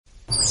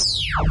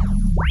This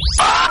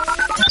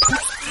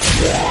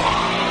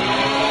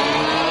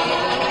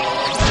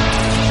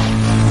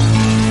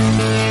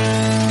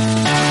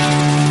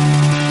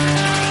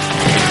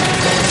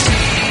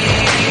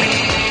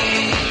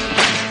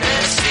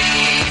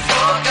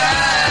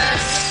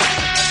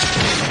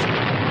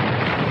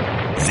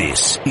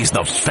is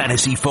the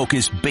Fantasy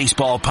Focus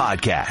Baseball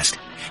Podcast.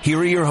 Here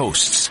are your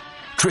hosts,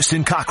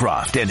 Tristan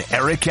Cockcroft and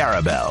Eric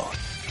Carabell.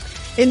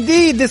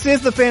 Indeed, this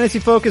is the Fantasy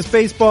Focus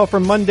Baseball for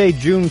Monday,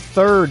 June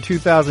 3rd,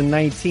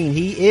 2019.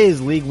 He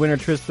is league winner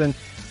Tristan.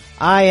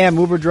 I am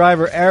Uber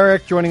driver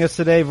Eric. Joining us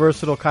today,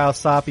 versatile Kyle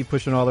Soppe,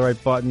 pushing all the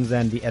right buttons,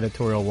 and the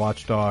editorial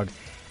watchdog.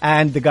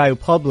 And the guy who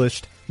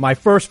published my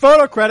first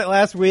photo credit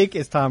last week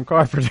is Tom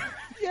Carpenter.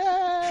 Yay!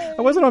 I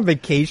wasn't on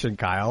vacation,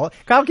 Kyle.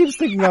 Kyle keeps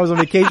thinking I was on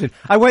vacation.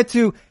 I went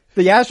to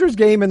the Astros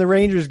game and the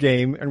Rangers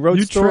game and wrote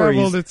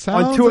stories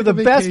on two of the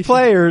best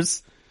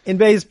players in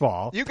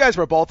baseball. You guys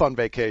were both on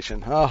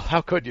vacation. Oh,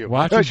 how could you?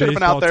 Watching I should have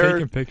been out there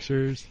taking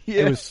pictures.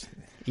 Yeah. It was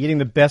eating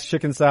the best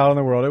chicken salad in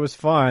the world. It was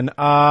fun.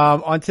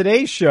 On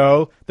today's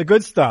show, the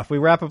good stuff. We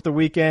wrap up the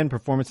weekend,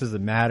 performances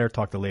that matter,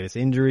 talk the latest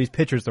injuries,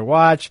 pitchers to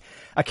watch,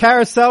 a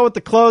carousel with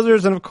the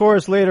closers, and of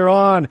course, later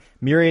on,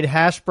 myriad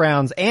hash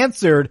browns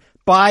answered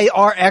by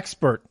our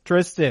expert,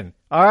 Tristan.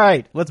 All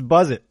right, let's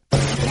buzz it.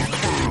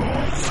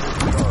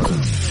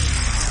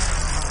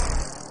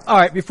 All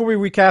right, before we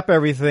recap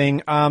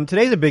everything,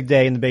 today's a big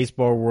day in the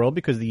baseball world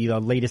because the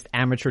latest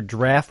amateur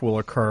draft will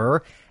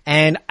occur.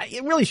 And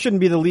it really shouldn't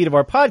be the lead of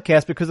our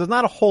podcast because there's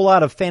not a whole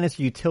lot of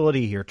fantasy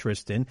utility here,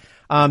 Tristan.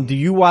 Do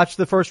you watch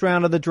the first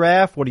round of the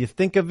draft? What do you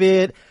think of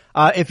it?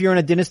 If you're in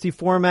a dynasty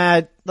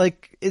format,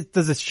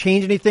 does this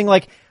change anything?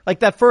 Like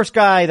that first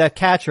guy, that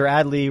catcher,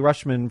 Adley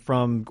Rutschman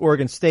from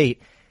Oregon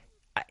State.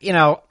 You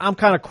know, I'm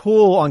kind of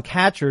cool on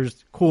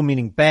catchers, cool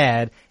meaning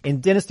bad,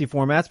 in dynasty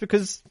formats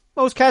because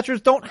most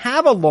catchers don't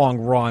have a long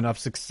run of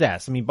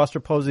success. I mean,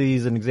 Buster Posey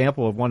is an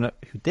example of one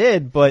who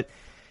did, but,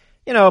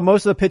 you know,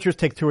 most of the pitchers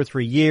take 2 or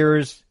 3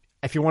 years.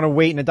 If you want to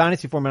wait in a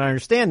dynasty format, I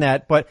understand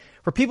that. But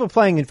for people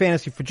playing in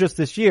fantasy for just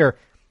this year,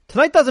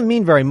 tonight doesn't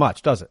mean very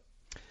much, does it?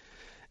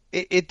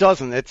 It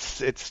doesn't.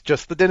 It's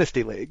just the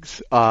dynasty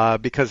leagues,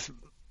 because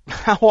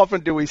how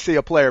often do we see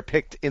a player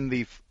picked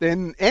in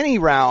any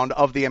round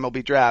of the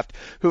MLB draft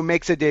who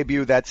makes a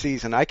debut that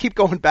season? I keep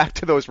going back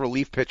to those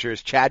relief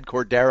pitchers, Chad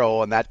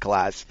Cordero and that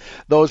class.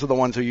 Those are the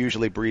ones who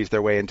usually breeze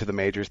their way into the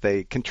majors.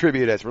 They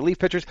contribute as relief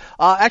pitchers.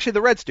 Actually,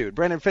 the Reds dude,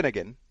 Brandon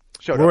Finnegan,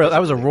 showed up.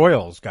 That was a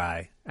Royals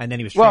guy, and then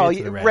he was traded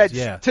to the Reds.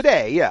 Yeah.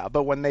 Today, yeah,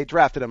 but when they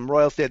drafted him,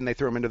 Royals did, and they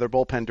threw him into their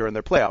bullpen during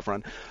their playoff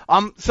run.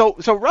 So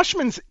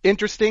Rutschman's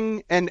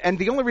interesting, and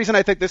the only reason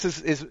I think this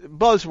is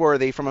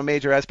buzzworthy from a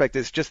major aspect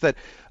is just that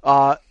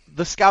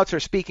the scouts are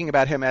speaking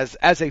about him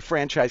as a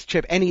franchise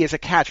chip, and he is a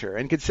catcher.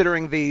 And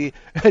considering the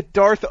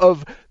dearth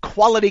of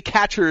quality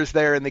catchers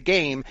there in the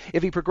game,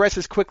 if he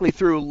progresses quickly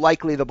through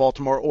likely the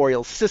Baltimore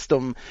Orioles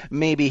system,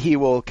 maybe he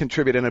will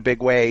contribute in a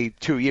big way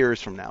 2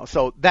 years from now.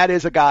 So that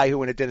is a guy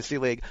who in a dynasty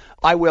league,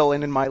 I will,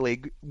 and in my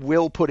league,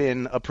 will put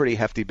in a pretty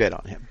hefty bid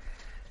on him.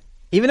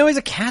 Even though he's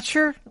a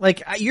catcher?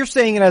 Like, you're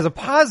saying it as a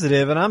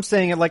positive, and I'm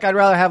saying it like I'd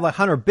rather have like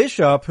Hunter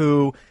Bishop,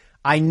 who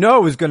I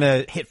know is going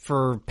to hit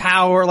for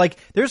power. Like,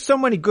 there's so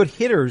many good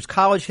hitters,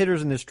 college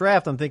hitters in this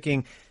draft. I'm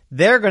thinking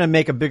they're going to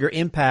make a bigger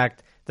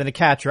impact than a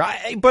catcher.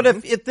 But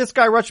if this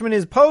guy Rutschman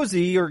is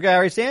Posey or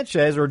Gary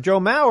Sanchez or Joe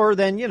Mauer,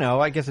 then, you know,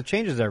 I guess it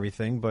changes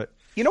everything. But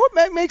you know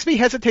what makes me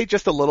hesitate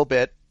just a little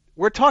bit?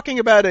 We're talking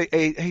about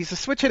he's a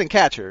switch hitting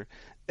catcher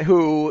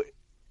who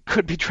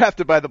could be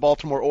drafted by the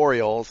Baltimore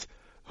Orioles,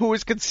 who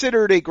is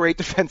considered a great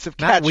defensive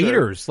catcher. Matt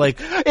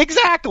Wieters,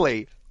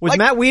 exactly. Was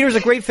Matt Wieters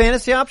a great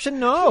fantasy option?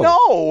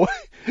 No.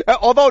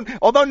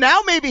 Although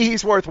now maybe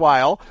he's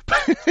worthwhile,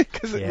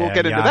 because we'll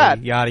get into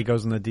that. Yachty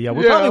goes in the DL.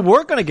 We probably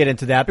weren't going to get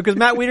into that because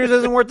Matt Wieters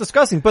isn't worth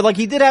discussing. But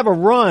he did have a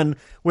run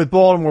with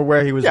Baltimore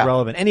where he was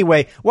relevant.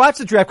 Anyway, watch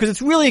the draft because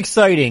it's really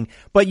exciting.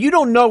 But you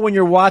don't know when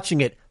you're watching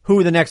it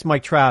who the next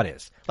Mike Trout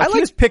is. He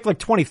was picked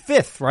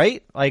 25th,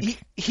 right?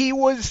 He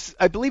was,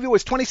 I believe he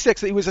was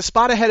 26th. He was a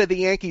spot ahead of the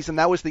Yankees, and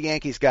that was the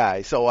Yankees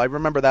guy. So I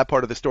remember that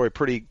part of the story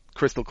pretty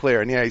crystal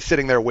clear. And he's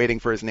sitting there waiting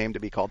for his name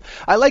to be called.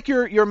 I like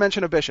your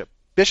mention of Bishop.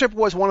 Bishop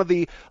was one of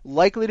the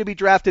likely to be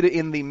drafted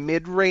in the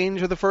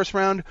mid-range of the first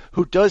round,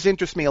 who does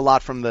interest me a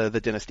lot from the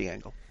dynasty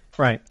angle.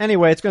 Right.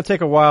 Anyway, it's going to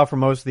take a while for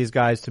most of these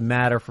guys to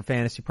matter for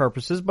fantasy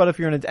purposes, but if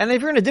you're in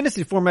a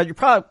dynasty format, you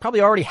probably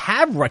already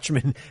have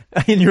Rutschman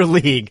in your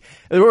league,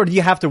 or do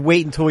you have to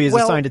wait until he is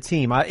assigned a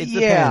team? It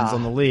depends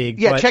on the league.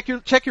 Yeah,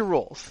 but check your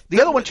rules.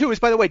 The other one too is,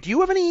 by the way, do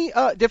you have any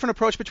different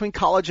approach between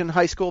college and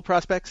high school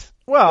prospects?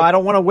 Well, I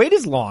don't want to wait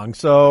as long,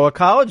 so a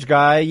college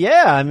guy,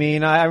 I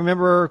mean, I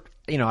remember,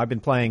 I've been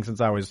playing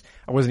since I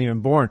wasn't even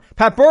born.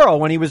 Pat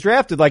Burrell, when he was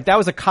drafted, that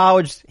was a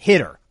college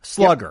hitter.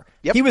 Slugger.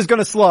 Yep. He was going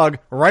to slug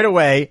right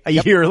away a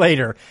year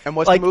later. And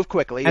was to move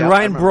quickly. And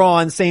Ryan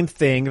Braun, same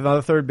thing,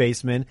 another third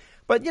baseman.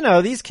 But,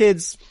 these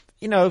kids,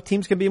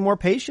 teams can be more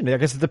patient. I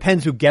guess it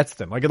depends who gets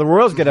them. If the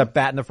Royals get a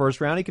bat in the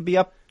first round, he could be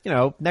up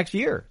next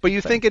year. But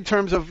you think in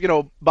terms of,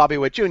 Bobby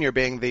Witt Jr.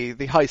 being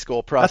the high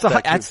school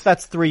prospect.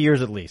 That's 3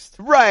 years at least.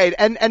 Right.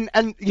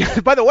 And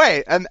by the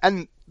way,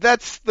 and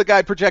that's the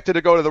guy projected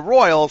to go to the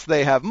Royals.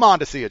 They have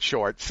Mondesi at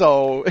short.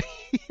 So,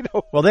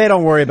 Well, they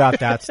don't worry about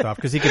that stuff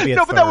because he could be at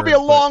No, but that would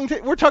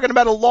be we're talking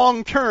about a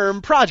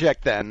long-term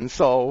project then.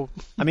 So.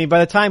 I mean, by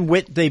the time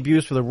Witt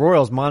debuts for the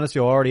Royals, Mondesi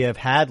will already have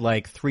had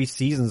like 3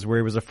 seasons where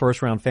he was a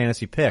first-round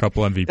fantasy pick.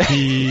 Couple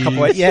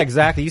MVPs. Yeah,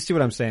 exactly. You see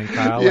what I'm saying,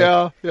 Kyle?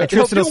 Yeah. And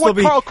Tristan will still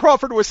be Carl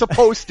Crawford was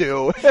supposed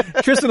to.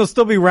 Tristan will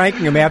still be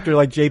ranking him after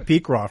like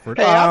J.P. Crawford.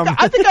 Hey,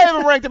 I think I have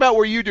him ranked about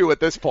where you do at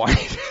this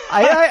point.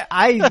 I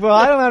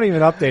don't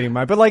even updating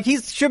mine, but like he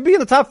should be in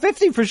the top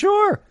 50 for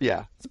sure.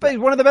 Yeah. He's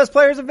one of the best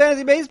players in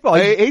fantasy baseball.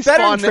 He's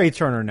better fun. than Trey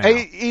Turner now.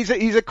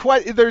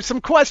 There's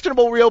some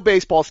questionable real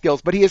baseball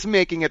skills, but he is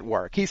making it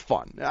work. He's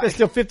fun. He's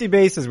still 50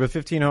 bases with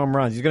 15 home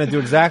runs. He's going to do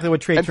exactly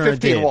what Trey Turner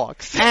did. 15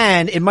 walks.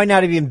 And it might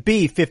not even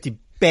be 50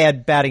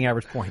 bad batting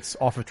average points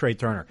off of Trey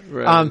Turner.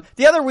 Right.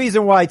 The other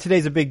reason why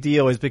today's a big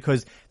deal is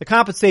because the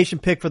compensation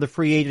pick for the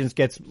free agents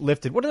gets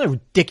lifted. What a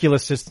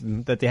ridiculous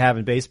system that they have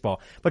in baseball.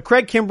 But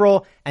Craig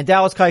Kimbrell and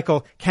Dallas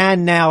Keuchel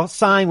can now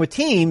sign with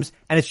teams,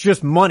 and it's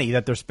just money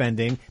that they're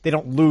spending. They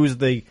don't lose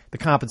the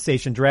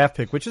compensation draft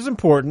pick, which is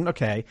important,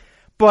 okay.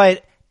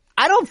 But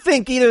I don't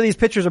think either of these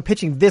pitchers are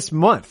pitching this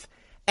month.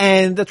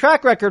 And the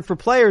track record for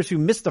players who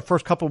missed the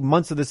first couple of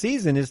months of the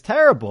season is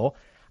terrible.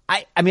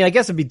 I mean, I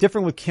guess it'd be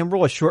different with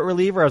Kimbrell, a short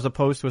reliever, as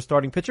opposed to a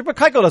starting pitcher, but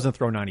Keuchel doesn't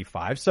throw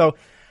 95. So,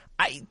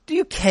 do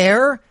you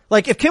care?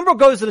 Like, if Kimbrell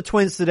goes to the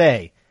Twins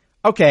today,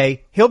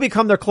 okay, he'll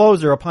become their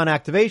closer upon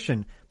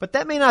activation, but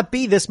that may not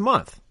be this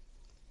month.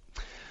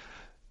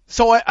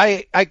 So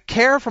I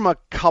care from a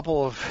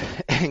couple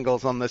of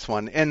angles on this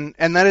one, and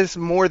that is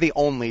more the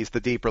onlys,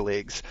 the deeper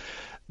leagues.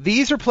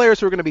 These are players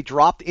who are going to be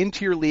dropped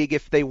into your league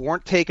if they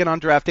weren't taken on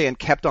draft day and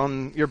kept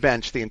on your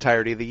bench the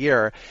entirety of the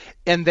year,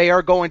 and they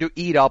are going to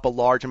eat up a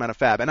large amount of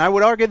fab. And I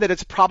would argue that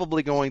it's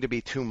probably going to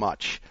be too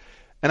much.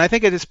 And I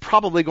think it is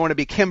probably going to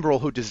be Kimbrell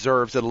who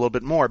deserves it a little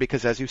bit more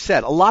because, as you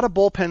said, a lot of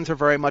bullpens are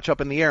very much up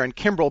in the air, and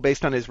Kimbrell,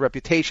 based on his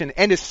reputation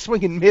and his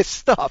swing and miss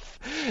stuff,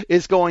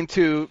 is going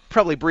to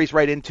probably breeze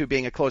right into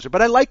being a closer.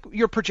 But I like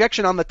your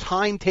projection on the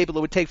timetable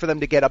it would take for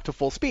them to get up to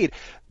full speed.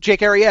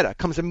 Jake Arrieta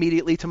comes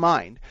immediately to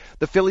mind.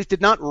 The Phillies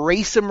did not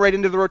race him right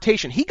into the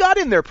rotation. He got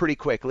in there pretty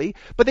quickly,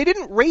 but they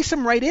didn't race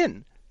him right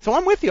in. So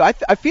I'm with you. I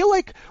feel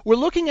like we're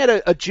looking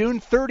at a June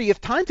 30th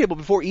timetable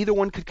before either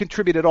one could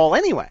contribute at all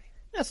anyway.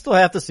 That's still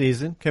half the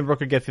season. Kimbrell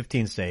could get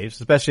 15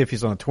 saves, especially if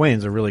he's on the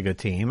Twins, a really good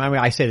team. I mean,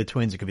 I say the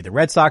Twins, it could be the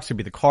Red Sox, it could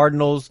be the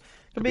Cardinals,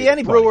 it could be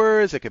anybody.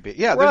 Brewers, it could be,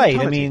 yeah. Right.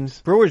 I mean,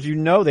 Brewers,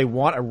 they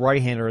want a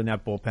right-hander in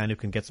that bullpen who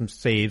can get some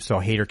saves so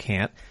a hater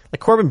can't.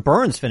 Like Corbin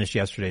Burns finished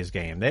yesterday's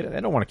game. They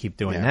don't want to keep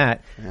doing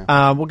that.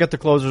 Yeah. We'll get the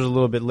closers a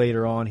little bit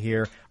later on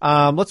here.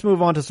 Let's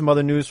move on to some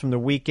other news from the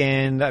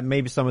weekend.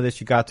 Maybe some of this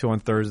you got to on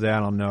Thursday.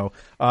 I don't know.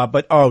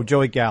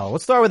 Joey Gallo.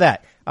 Let's start with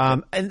that.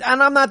 And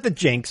I'm not the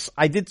jinx.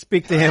 I did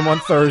speak to him on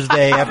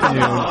Thursday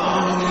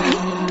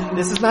afternoon.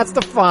 This is not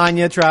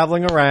Stefania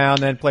traveling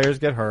around and players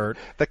get hurt.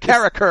 The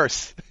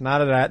Caracurse.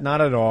 Not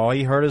at all.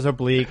 He hurt his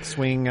oblique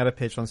swinging at a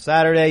pitch on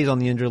Saturday. He's on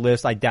the injured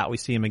list. I doubt we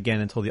see him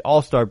again until the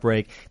All-Star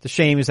break. It's a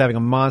shame he's having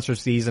a monster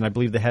season. I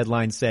believe the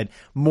headline said,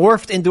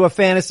 morphed into a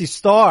fantasy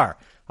star.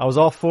 I was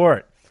all for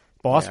it.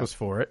 Boss was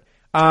for it.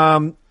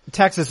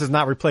 Texas is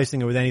not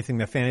replacing it with anything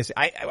that fantasy,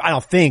 I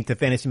don't think the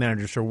fantasy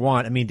managers should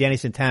want. I mean, Danny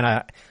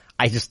Santana,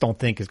 I just don't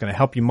think is going to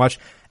help you much.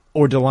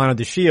 Or Delano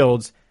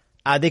DeShields.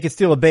 They could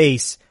steal a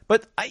base,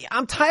 but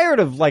I'm tired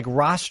of like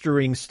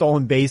rostering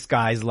stolen base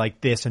guys like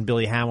this and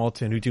Billy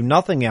Hamilton who do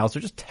nothing else.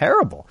 They're just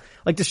terrible.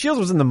 Like DeShields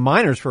was in the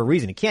minors for a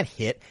reason. He can't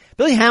hit.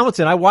 Billy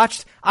Hamilton, I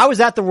was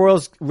at the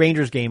Royals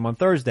Rangers game on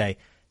Thursday.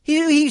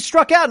 He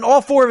struck out in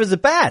all 4 of his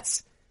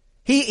at-bats.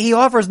 He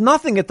offers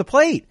nothing at the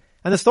plate.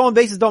 And the stolen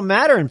bases don't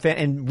matter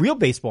in real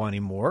baseball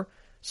anymore.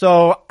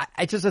 So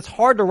it's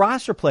hard to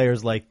roster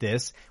players like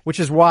this, which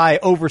is why I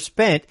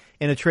overspent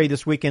in a trade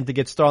this weekend to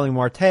get Starling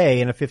Marte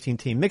in a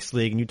 15-team mixed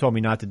league, and you told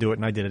me not to do it,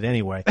 and I did it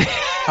anyway.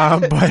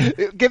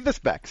 But give the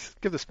specs.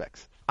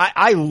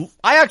 I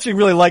actually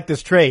really like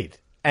this trade,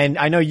 and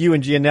I know you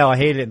and Gianella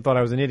hated it and thought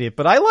I was an idiot,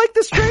 but I like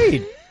this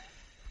trade.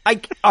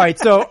 All right,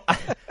 so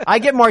I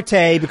get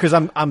Marte because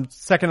I'm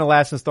second to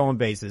last in stolen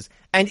bases,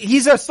 and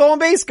he's a stolen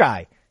base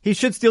guy. He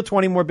should steal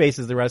 20 more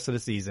bases the rest of the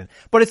season.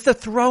 But it's the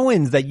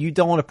throw-ins that you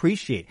don't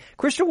appreciate.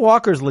 Christian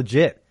Walker's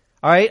legit.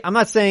 All right? I'm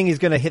not saying he's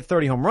going to hit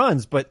 30 home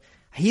runs, but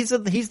he's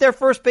their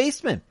first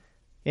baseman.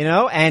 You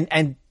know?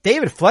 And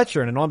David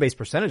Fletcher in an on-base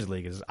percentage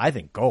league is, I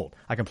think, gold.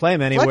 I can play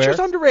him anywhere. Fletcher's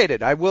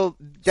underrated. I will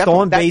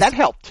definitely. That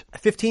helped.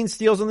 15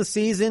 steals in the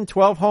season,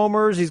 12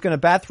 homers. He's going to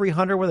bat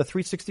 300 with a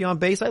 360 on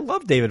base. I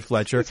love David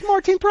Fletcher. It's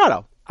Martin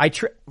Prado.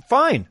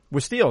 Fine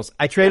with steals.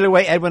 I traded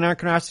away Edwin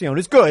Encarnacion,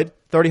 who's good,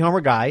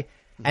 30-homer guy.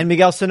 And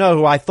Miguel Sano,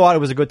 who I thought it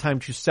was a good time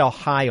to sell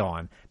high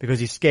on because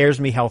he scares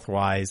me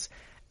health-wise.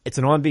 It's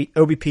an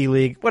OBP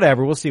league.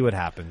 Whatever. We'll see what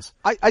happens.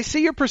 I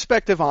see your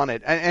perspective on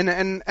it.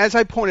 And as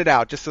I pointed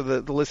out, just so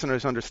the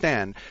listeners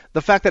understand,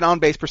 the fact that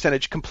on-base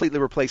percentage completely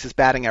replaces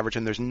batting average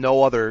and there's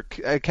no other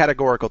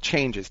categorical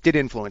changes did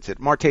influence it.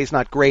 Marte's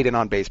not great in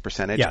on-base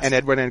percentage, yes. And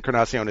Edwin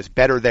Encarnacion is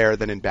better there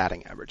than in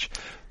batting average.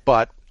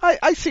 But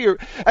I see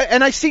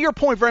your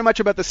point very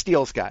much about the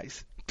steals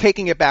guys.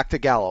 Taking it back to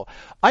Gallo.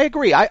 I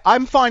agree.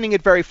 I'm finding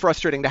it very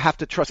frustrating to have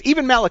to trust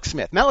even Malik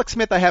Smith. Malik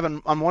Smith I have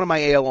on one of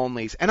my AL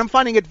onlys, and I'm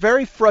finding it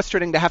very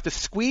frustrating to have to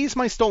squeeze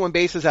my stolen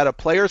bases out of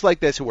players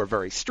like this who are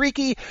very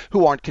streaky,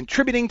 who aren't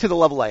contributing to the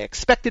level I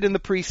expected in the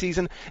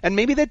preseason, and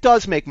maybe that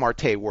does make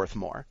Marte worth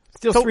more.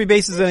 Steals 3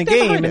 bases in a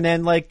game, and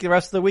then like the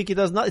rest of the week he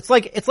does not. It's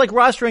like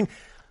rostering.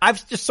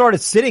 I've just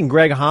started sitting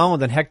Greg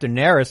Holland and Hector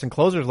Neris and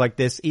closers like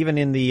this, even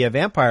in the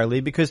Vampire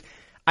League, because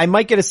I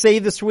might get a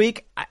save this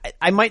week.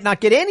 I might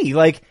not get any.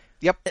 Like,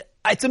 yep.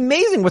 It's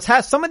amazing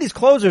some of these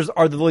closers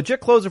are the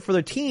legit closer for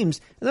their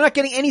teams, and they're not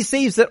getting any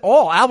saves at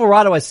all.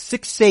 Alvarado has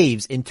 6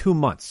 saves in 2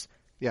 months.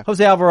 Yeah.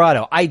 Jose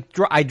Alvarado. I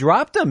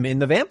dropped him in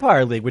the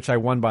Vampire League, which I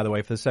won, by the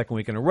way, for the second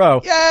week in a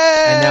row. Yay!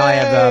 And now I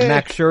have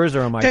Max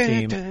Scherzer on my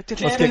team. Let's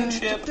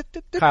get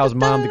Kyle's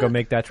mom to go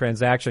make that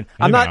transaction.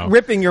 I'm not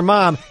ripping your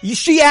mom.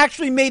 She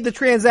actually made the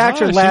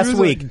transaction last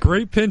week. A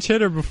great pinch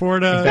hitter before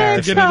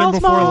to get it in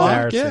before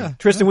lunch. Yeah.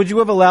 Tristan, would you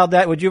have allowed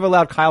that? Would you have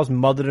allowed Kyle's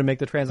mother to make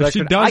the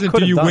transaction? If she doesn't,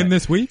 do you win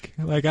this week?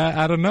 Like,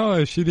 I don't know.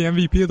 Is she the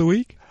MVP of the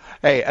week?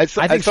 Hey, I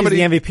think she's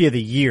the MVP of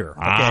the year,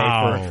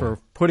 okay, for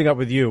putting up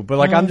with you. But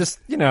like, I'm just,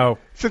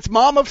 Since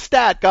Mom of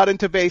Stat got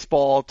into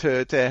baseball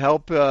to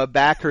help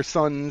back her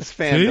son's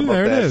fandom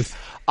of this,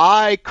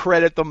 I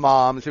credit the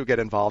moms who get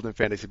involved in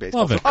fantasy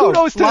baseball. So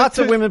kudos to lots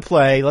of women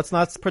play. Let's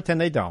not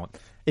pretend they don't.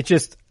 It's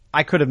just,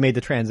 I could have made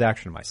the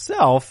transaction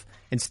myself.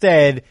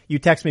 Instead, you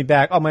text me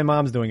back, oh, my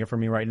mom's doing it for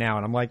me right now.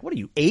 And I'm like, what are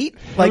you, 8?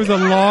 Like, it was a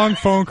long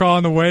phone call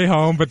on the way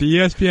home, but the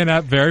ESPN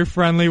app, very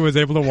friendly, was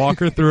able to walk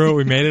her through it.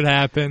 We made it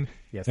happen.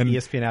 Yes, the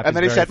ESPN app. And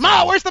then he said,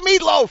 Ma, where's the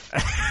meatloaf?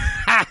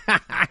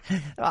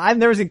 I've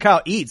never seen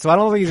Kyle eat, so I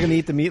don't think he's going to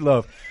eat the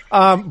meatloaf.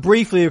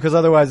 Briefly, because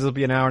otherwise it'll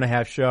be an hour and a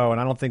half show, and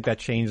I don't think that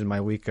changed in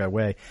my week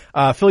way.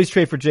 Phillies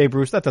trade for Jay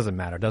Bruce. That doesn't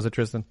matter, does it,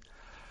 Tristan?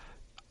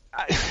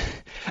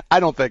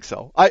 I don't think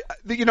so.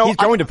 He's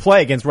going to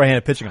play against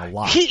right-handed pitching a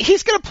lot.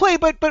 He's going to play,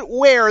 but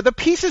where? The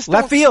pieces don't...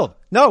 Left field.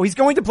 No, he's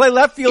going to play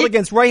left field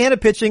against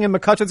right-handed pitching, and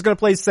McCutcheon's going to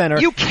play center.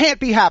 You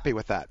can't be happy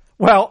with that.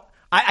 Well,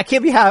 I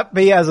can't be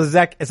happy as a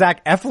Zach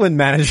Eflin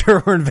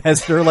manager or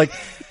investor. Like,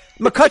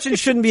 McCutcheon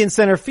shouldn't be in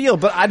center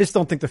field, but I just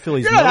don't think the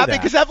Phillies know that. You're not happy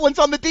because Eflin's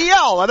on the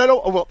DL, and I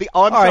don't. Well,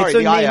 I'm sorry, the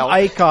IL.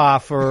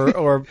 Eichhoff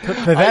or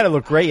Pivetta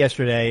looked great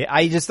yesterday.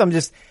 I'm just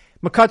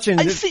McCutcheon.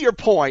 I see your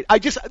point.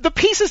 The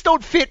pieces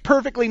don't fit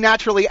perfectly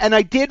naturally, and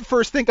I did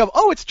first think of,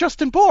 it's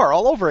Justin Bour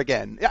all over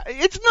again.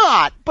 It's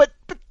not, but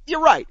you're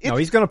right. No,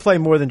 he's going to play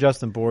more than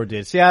Justin Bour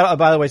did. Seattle,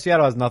 by the way,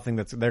 Seattle has nothing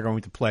they're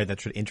going to play that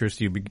should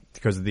interest you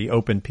because of the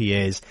open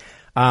PAs.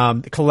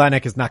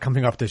 Kalenic is not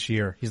coming up this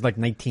year. He's like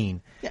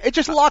 19. Yeah, it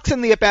just locks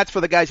in the at-bats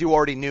for the guys you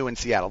already knew in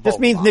Seattle. This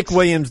means Nick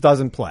Williams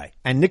doesn't play.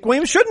 And Nick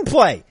Williams shouldn't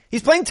play.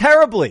 He's playing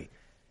terribly.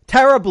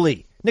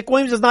 Terribly. Nick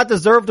Williams does not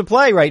deserve to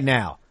play right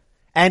now.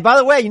 And by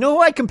the way, you know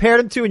who I compared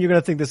him to? And you're going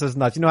to think this is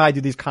nuts. You know how I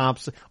do these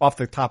comps off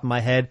the top of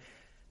my head?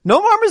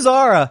 Nomar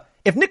Mazara.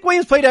 If Nick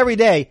Williams played every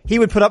day, he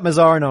would put up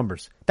Mazara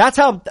numbers. That's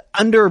how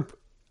underachieving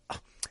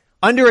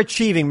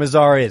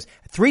Mazara is.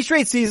 3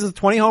 straight seasons,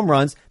 20 home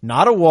runs,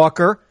 not a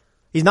walker.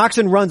 He knocks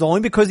in runs only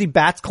because he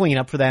bats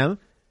cleanup for them.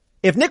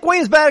 If Nick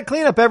Williams batted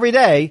cleanup every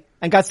day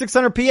and got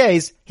 600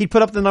 PAs, he'd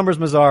put up the numbers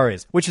Mazara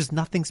is, which is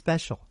nothing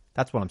special.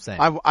 That's what I'm saying.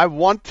 I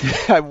want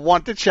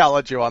to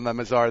challenge you on the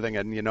Mazar thing,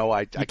 and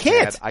I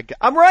can't.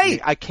 I'm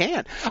right. I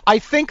can't. I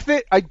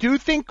do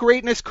think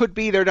greatness could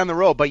be there down the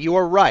road, but you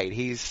are right.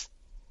 He's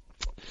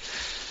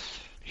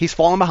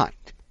fallen behind.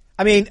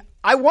 I mean,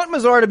 I want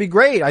Mazar to be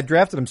great. I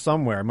drafted him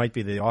somewhere. It might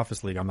be the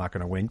office league I'm not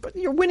going to win, but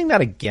you're winning that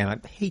again.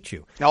 I hate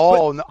you.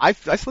 No, I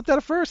slipped out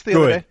of first the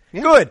other day.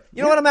 Yeah. Good.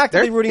 You know what? I'm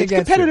actively rooting against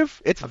you. It's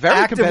competitive. It's very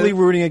actively competitive.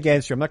 Rooting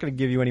against you. I'm not going to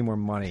give you any more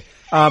money.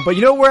 But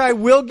you know where I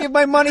will give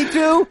my money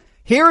to?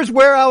 Here's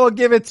where I will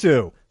give it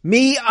to.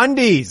 Me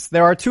Undies.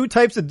 There are 2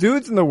 types of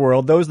dudes in the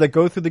world, those that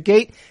go through the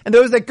gate and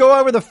those that go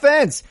over the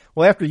fence.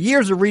 Well, after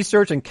years of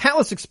research and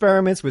countless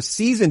experiments with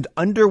seasoned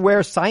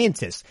underwear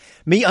scientists,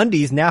 Me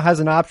Undies now has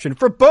an option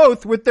for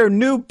both with their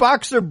new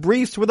boxer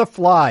briefs with a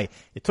fly.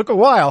 It took a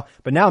while,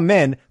 but now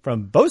men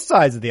from both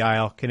sides of the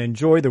aisle can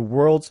enjoy the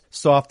world's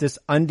softest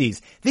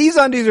undies. These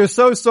undies are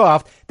so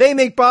soft, they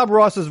make Bob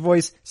Ross's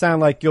voice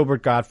sound like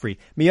Gilbert Gottfried.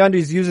 Me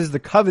Undies uses the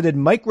coveted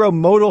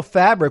micromodal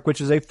fabric, which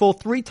is a full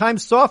 3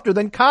 times softer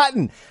than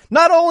cotton.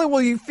 Not only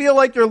will you feel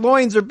like your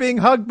loins are being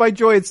hugged by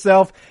joy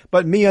itself,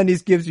 but Me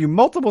Undies gives you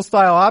multiple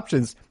style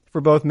options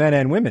for both men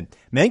and women.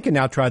 Men can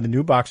now try the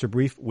new boxer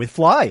brief with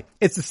Fly.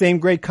 It's the same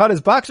great cut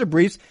as boxer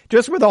briefs,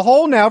 just with a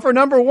hole now for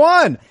number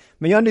 1.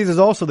 MeUndies is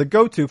also the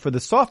go-to for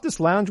the softest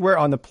loungewear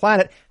on the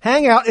planet.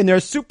 Hang out in their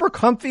super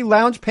comfy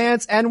lounge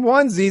pants and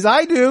onesies.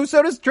 I do.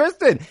 So does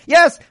Tristan.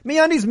 Yes,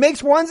 MeUndies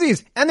makes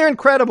onesies, and they're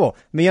incredible.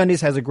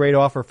 MeUndies has a great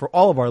offer for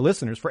all of our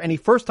listeners. For any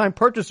first-time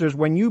purchasers,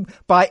 when you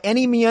buy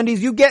any MeUndies,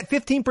 you get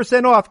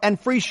 15% off and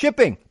free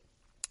shipping.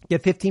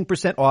 Get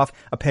 15% off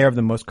a pair of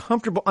the most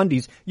comfortable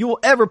undies you will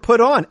ever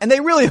put on. And they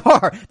really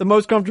are the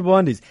most comfortable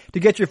undies. To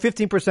get your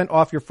 15%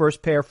 off your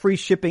first pair, free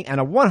shipping, and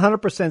a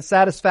 100%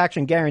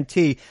 satisfaction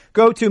guarantee,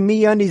 go to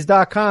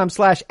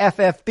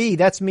MeUndies.com/FFB.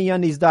 That's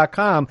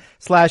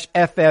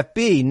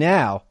MeUndies.com/FFB.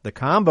 Now, the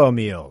combo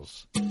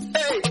meals. Hey,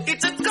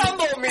 it's a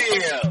combo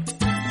meal!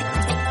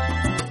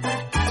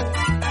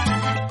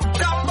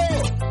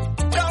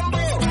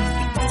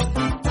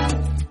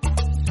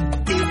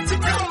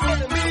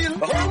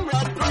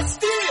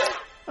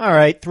 All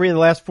right, 3 of the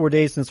last 4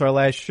 days since our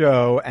last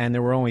show, and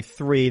there were only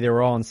 3. They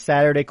were all on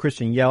Saturday.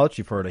 Christian Yelich,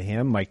 you've heard of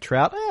him. Mike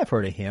Trout, I've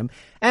heard of him.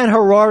 And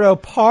Gerardo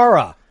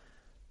Parra.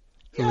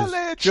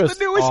 Yelich, the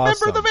newest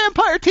member of the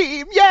Vampire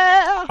team,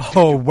 yeah!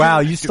 Oh, wow,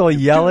 you stole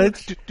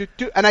Yelich?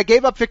 And I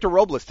gave up Victor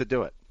Robles to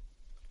do it.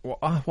 Well,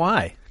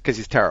 why? Because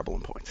he's terrible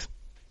in points.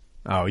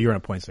 Oh, you're in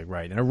a points league,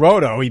 right. In a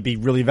roto, he'd be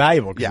really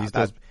valuable because he's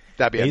those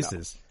that'd be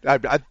bases.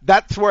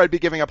 That's where I'd be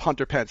giving up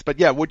Hunter Pence. But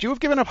yeah, would you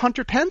have given up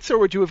Hunter Pence or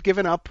would you have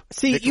given up?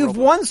 See, Victor you've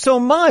Robles? won so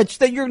much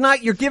that you're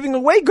giving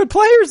away good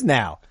players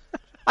now.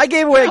 I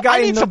gave away a guy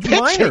in the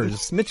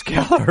minors, Mitch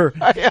Keller.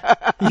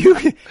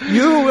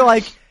 You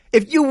like,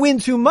 if you win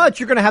too much,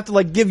 you're going to have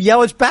to give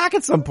Yelich back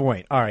at some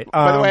point. All right.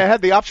 By the way, I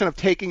had the option of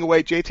taking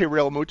away JT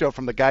Realmuto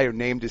from the guy who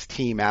named his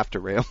team after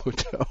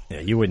Realmuto.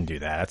 Yeah, you wouldn't do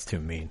that. That's too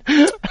mean.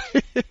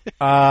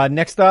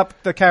 Next up,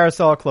 the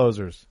carousel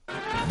closers.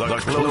 The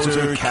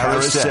Closer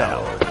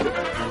Carousel.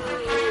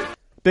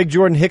 Big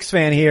Jordan Hicks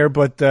fan here,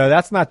 but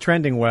that's not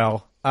trending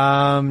well.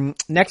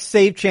 Next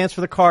save chance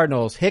for the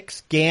Cardinals.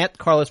 Hicks, Gant,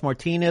 Carlos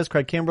Martinez,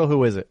 Craig Kimbrell.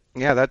 Who is it?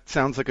 Yeah, that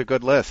sounds like a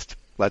good list.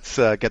 Let's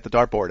get the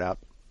dartboard out.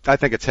 I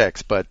think it's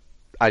Hicks, but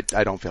I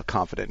don't feel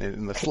confident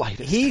in the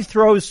slightest. He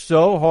throws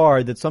so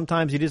hard that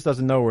sometimes he just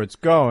doesn't know where it's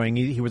going.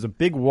 He was a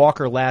big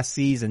walker last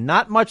season.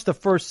 Not much the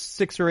first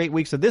 6 or 8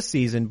 weeks of this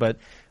season, but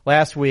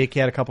last week he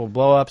had a couple of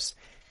blow-ups.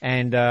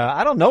 And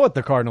I don't know what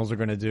the Cardinals are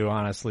going to do,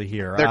 honestly,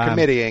 here. They're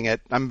committeeing it.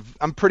 I'm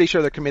pretty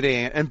sure they're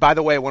committeeing it. And by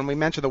the way, when we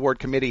mention the word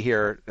committee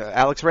here,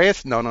 Alex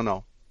Reyes,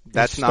 no.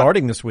 That's not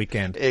starting this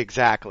weekend.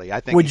 Exactly. I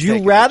think. Would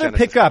you rather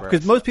pick up,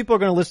 because most people are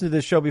going to listen to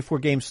this show before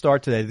games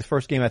start today. The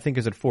first game I think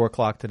is at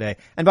 4:00 today.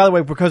 And by the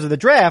way, because of the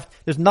draft,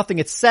 there's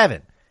nothing at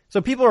 7.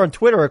 So people on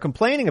Twitter are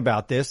complaining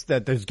about this,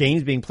 that there's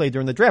games being played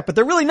during the draft, but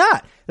they're really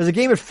not. There's a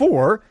game at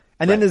 4.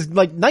 And then there's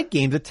night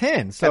games at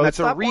 10. So and that's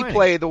a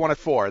replay, the one at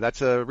 4.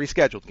 That's a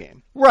rescheduled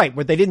game. Right,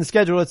 but they didn't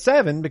schedule it at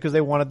 7 because they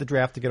wanted the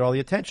draft to get all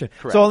the attention.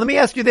 Correct. So let me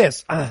ask you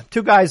this.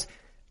 2 guys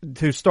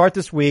to start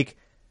this week,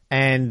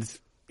 and,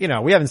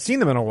 we haven't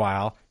seen them in a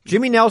while.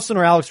 Jimmy Nelson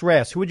or Alex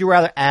Reyes, who would you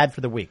rather add for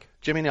the week?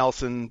 Jimmy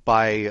Nelson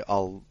by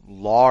a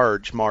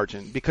large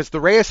margin, because the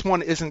Reyes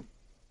one isn't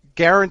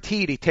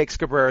guaranteed he takes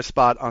Cabrera's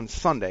spot on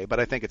Sunday, but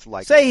I think it's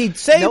likely.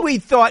 Say we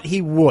thought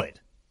he would.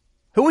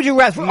 Who would you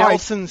rather?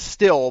 Nelson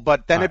still,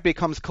 but then it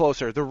becomes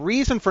closer. The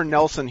reason for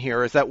Nelson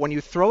here is that when you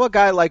throw a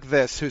guy like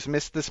this, who's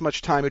missed this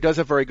much time, who does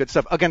have very good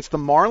stuff, against the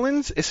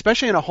Marlins,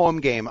 especially in a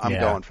home game, I'm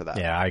going for that.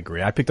 Yeah, I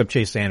agree. I picked up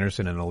Chase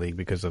Anderson in the league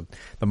because of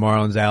the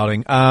Marlins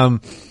outing.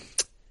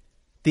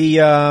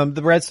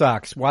 The Red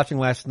Sox, watching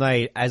last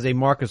night, as a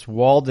Marcus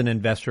Walden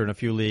investor in a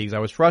few leagues, I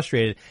was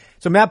frustrated.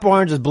 So Matt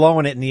Barnes is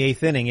blowing it in the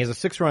 8th inning. He has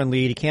a 6-run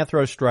lead. He can't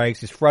throw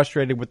strikes. He's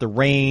frustrated with the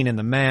rain and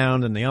the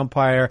mound and the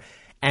umpire.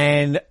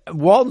 And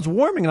Walden's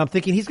warming, and I'm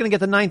thinking he's going to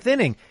get the 9th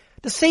inning.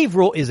 The save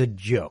rule is a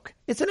joke.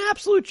 It's an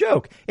absolute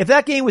joke. If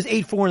that game was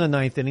 8-4 in the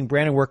 9th inning,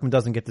 Brandon Workman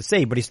doesn't get the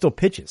save, but he still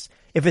pitches.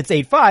 If it's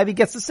 8-5, he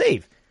gets the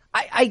save.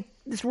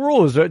 This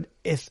rule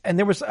is, and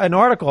there was an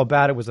article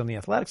about it, was on The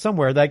Athletic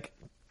somewhere,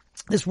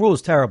 this rule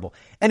is terrible.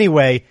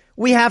 Anyway,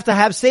 we have to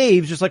have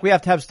saves just like we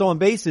have to have stolen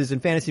bases in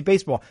fantasy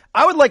baseball.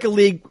 I would like a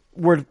league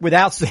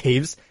without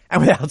saves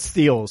and without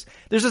steals.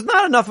 There's just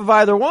not enough of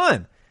either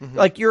one.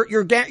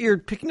 Mm-hmm. You're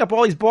picking up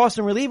all these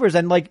Boston relievers,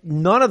 and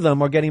none of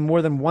them are getting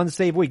more than 1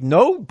 save a week.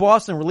 No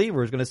Boston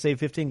reliever is going to save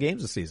 15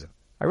 games this season.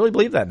 I really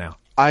believe that now.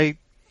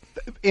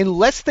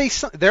 Unless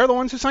they're the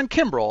ones who signed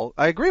Kimbrell,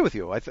 I agree with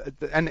you.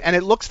 And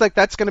it looks like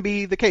that's going to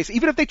be the case.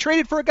 Even if they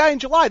traded for a guy in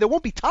July, there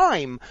won't be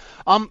time.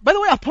 By the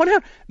way, I'll point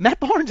out Matt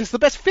Barnes is the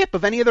best FIP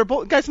of any of their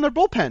guys in their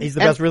bullpen. He's the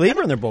best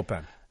reliever in their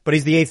bullpen, but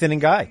he's the 8th inning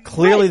guy.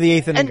 Clearly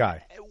the 8th inning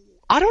guy.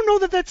 I don't know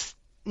that that's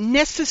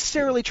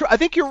necessarily true. I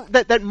think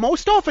that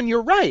most often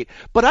you're right,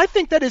 but I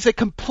think that is a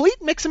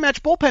complete mix and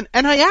match bullpen,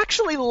 and I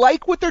actually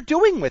like what they're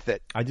doing with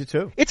it. I do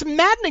too. It's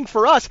maddening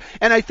for us,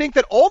 and I think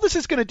that all this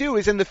is going to do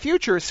is in the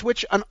future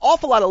switch an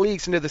awful lot of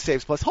leagues into the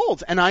saves plus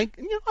holds, and I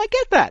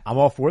get that. I'm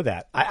all for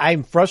that.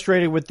 I'm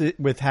frustrated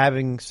with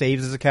having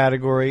saves as a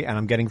category, and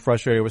I'm getting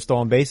frustrated with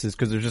stolen bases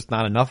because there's just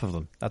not enough of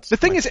them. That's the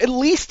thing is, at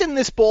least in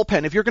this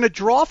bullpen, if you're going to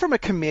draw from a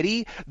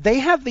committee, they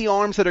have the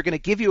arms that are going to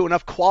give you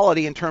enough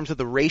quality in terms of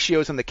the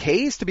ratios and the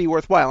Ks to be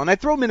worthwhile. And I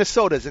throw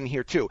Minnesota's in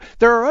here too.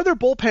 There are other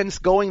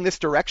bullpens going this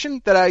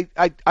direction that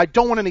I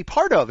don't want any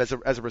part of as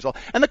a result.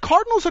 And the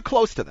Cardinals are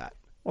close to that.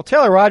 Well,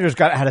 Taylor Rogers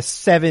had a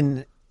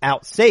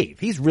 7-out save.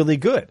 He's really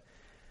good.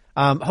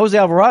 Jose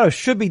Alvarado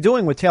should be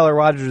doing what Taylor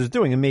Rogers is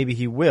doing, and maybe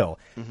he will.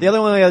 Mm-hmm. The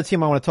other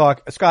team I want to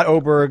talk, Scott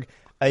Oberg,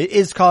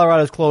 is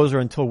Colorado's closer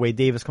until Wade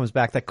Davis comes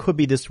back. That could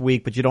be this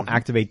week, but you don't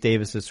activate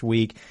Davis this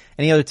week.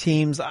 Any other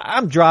teams?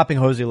 I'm dropping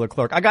Jose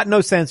Leclerc. I got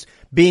no sense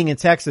being in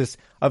Texas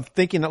of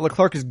thinking that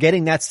Leclerc is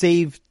getting that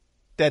save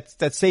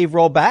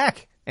role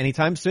back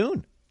anytime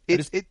soon.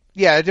 It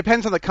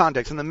depends on the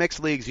context. In the mixed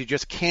leagues, you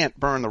just can't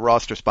burn the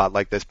roster spot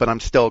like this, but I'm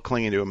still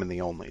clinging to him in the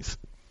onlys.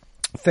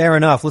 Fair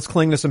enough. Let's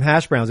cling to some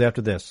hash browns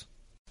after this.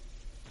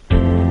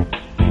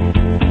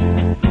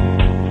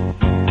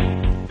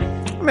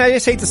 I mean, I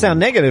just hate to sound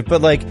negative,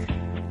 but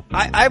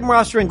I'm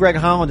rostering Greg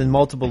Holland in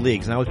multiple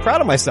leagues, and I was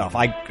proud of myself.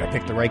 I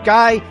picked the right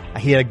guy.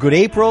 He had a good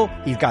April.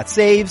 He's got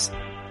saves.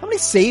 How many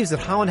saves did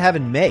Holland have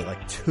in May?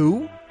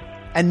 2?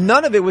 And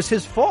none of it was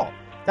his fault.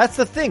 That's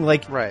the thing.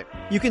 Right.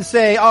 You can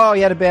say, oh,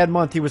 he had a bad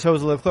month. He was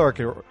Jose Leclerc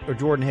or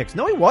Jordan Hicks.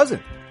 No, he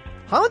wasn't.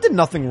 Holland did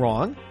nothing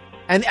wrong.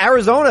 And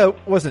Arizona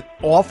wasn't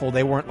awful.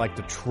 They weren't like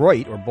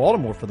Detroit or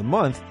Baltimore for the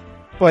month.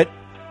 But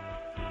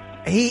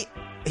he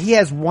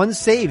has 1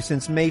 save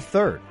since May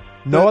 3rd.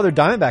 No other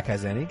Diamondback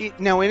has any.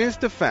 Now, in his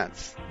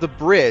defense, the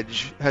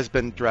bridge has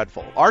been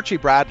dreadful. Archie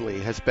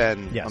Bradley has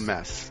been a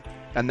mess,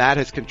 and that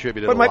has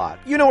contributed a lot.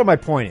 You know what my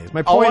point is.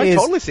 My point is... I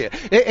totally see it.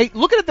 Hey,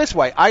 look at it this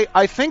way.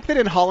 I think that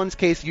in Holland's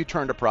case, you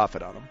turned a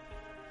profit on him.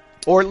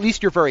 Or at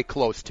least you're very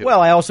close to it.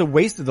 Well, I also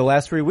wasted the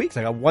last 3 weeks.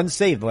 I got 1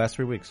 save the last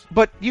 3 weeks.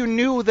 But you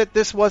knew that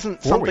this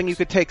wasn't something you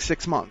could take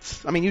 6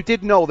 months. I mean, you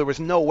did know there was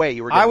no way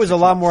you were getting I was 6 a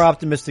lot months. more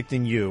optimistic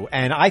than you,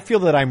 and I feel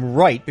that I'm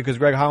right because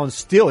Greg Holland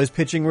still is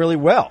pitching really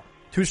well.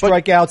 2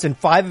 strikeouts in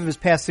 5 of his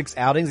past 6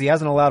 outings. He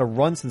hasn't allowed a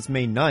run since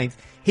May 9th.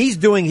 He's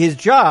doing his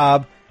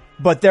job,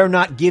 but they're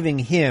not giving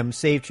him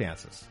save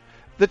chances.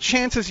 The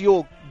chances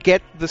you'll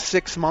get the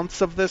 6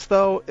 months of this,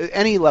 though,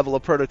 any level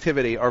of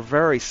productivity, are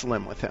very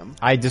slim with him.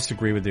 I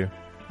disagree with you.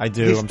 I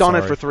do. He's done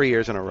it for 3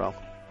 years in a row.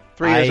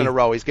 3 years in a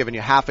row, he's given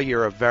you half a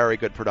year of very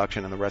good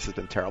production, and the rest has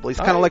been terrible. He's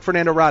kind of like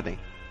Fernando Rodney.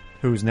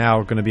 Who's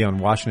now going to be on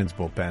Washington's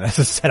bullpen as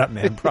a setup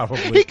man,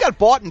 probably. He got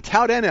bought in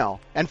Tout NL,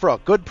 and for a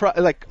good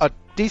a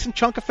decent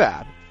chunk of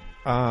fab.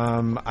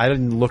 I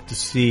didn't look to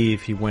see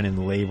if he went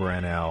in Labor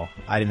NL.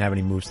 I didn't have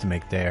any moves to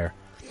make there.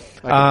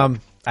 I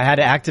had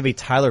to activate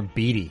Tyler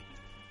Beatty.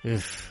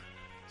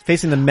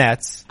 Facing the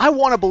Mets. I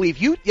want to believe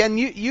you, and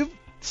you've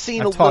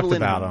seen I've a little talked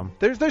about him.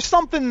 There's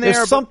something there.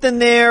 There's something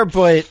there,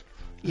 but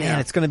man,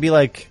 it's going to be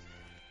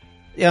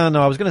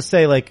I was going to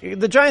say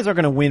the Giants aren't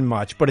going to win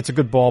much, but it's a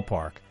good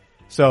ballpark.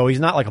 So he's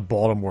not like a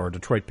Baltimore or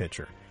Detroit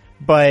pitcher.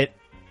 But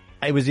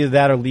it was either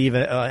that or leave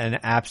an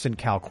absent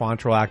Cal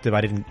Quantrill active.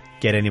 I didn't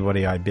get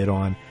anybody I bid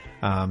on.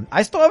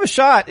 I still have a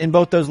shot in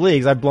both those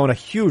leagues. I've blown a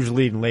huge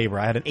lead in Labor.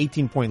 I had an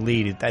 18-point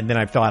lead, and then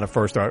I fell out of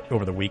first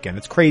over the weekend.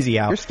 It's crazy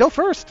You're still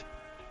first.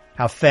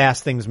 How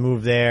fast things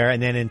move there.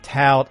 And then in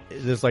Tout,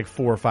 there's 4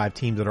 or 5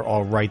 teams that are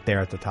all right there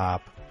at the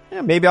top.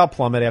 Yeah, maybe I'll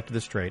plummet after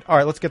this trade. All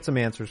right, let's get some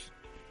answers.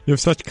 You have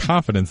such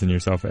confidence in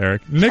yourself,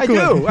 Eric. I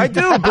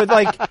do,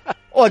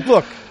 but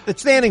look, the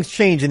standings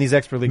change in these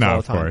expert leagues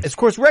all the time. Of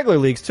course, regular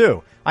leagues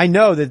too. I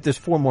know that there's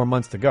 4 more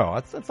months to go.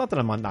 It's not that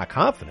I'm not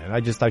confident.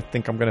 I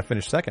think I'm going to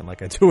finish second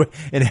like I do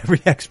in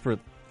every expert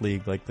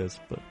league like this.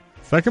 But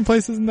second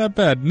place isn't that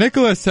bad.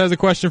 Nicholas has a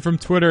question from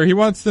Twitter. He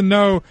wants to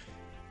know,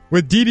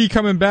 with Didi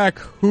coming back,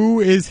 who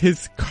is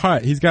his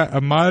cut? He's got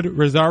Ahmad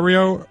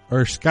Rosario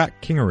or Scott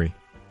Kingery.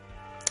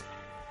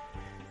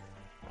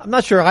 I'm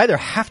not sure either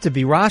have to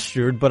be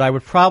rostered, but I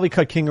would probably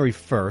cut Kingery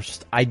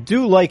first. I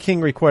do like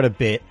Kingery quite a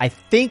bit. I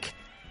think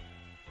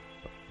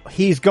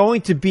he's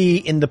going to be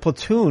in the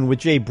platoon with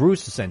Jay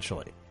Bruce,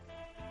 essentially.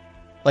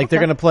 They're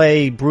going to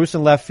play Bruce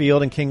in left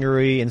field and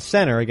Kingery in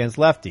center against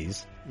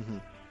lefties. Mm-hmm.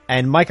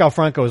 And Mike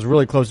Alfranco is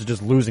really close to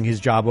just losing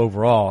his job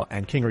overall,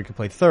 and Kingery could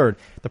play third.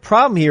 The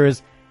problem here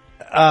is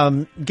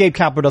Gabe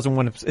Kapler doesn't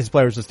want his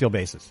players to steal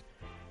bases.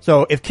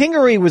 So if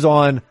Kingery was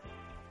on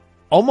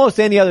almost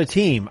any other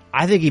team,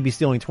 I think he'd be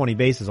stealing 20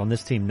 bases. On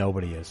this team,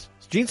 nobody is.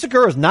 Gene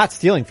Segura is not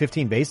stealing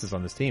 15 bases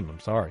on this team. I'm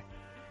sorry.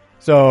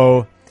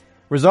 So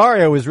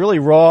Rosario is really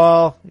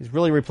raw. He's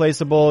really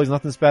replaceable. He's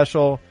nothing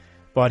special.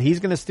 But he's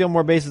going to steal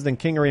more bases than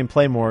Kingery and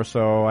play more,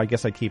 so I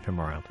guess I keep him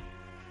around.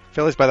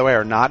 Phillies, by the way,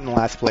 are not in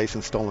last place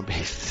in stolen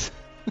bases.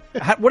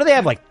 What do they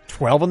have,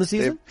 12 on the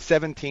season? They have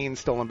 17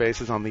 stolen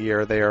bases on the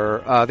year. They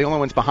are the only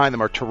ones behind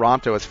them are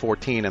Toronto has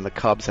 14 and the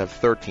Cubs have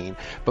 13.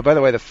 But by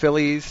the way, the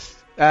Phillies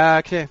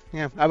Okay,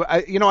 yeah.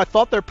 I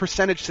thought their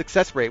percentage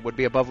success rate would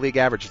be above league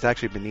average. It's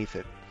actually beneath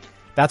it.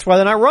 That's why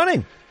they're not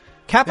running.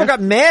 Kapler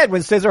got mad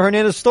when Cesar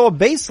Hernandez stole a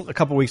base a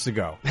couple weeks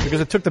ago because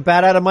it took the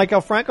bat out of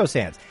Maikel Franco's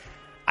hands.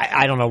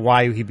 I don't know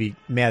why he'd be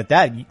mad at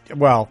that.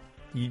 Well,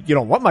 you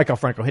don't want Maikel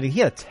Franco hitting. He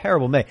had a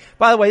terrible May.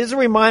 By the way, this is a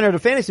reminder to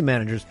fantasy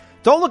managers.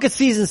 Don't look at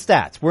season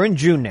stats. We're in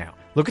June now.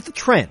 Look at the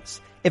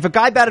trends. If a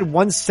guy batted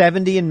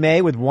 170 in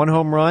May with 1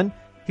 home run,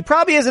 he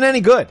probably isn't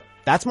any good.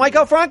 That's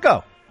Maikel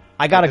Franco.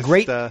 I got a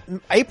great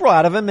April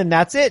out of him, and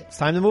that's it. It's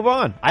time to move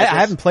on. I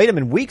haven't played him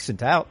in weeks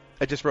and out.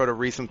 I just wrote a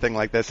recent thing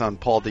like this on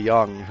Paul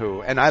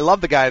DeJong, and I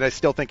love the guy, and I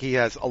still think he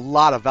has a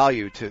lot of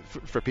value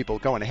for people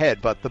going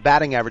ahead, but the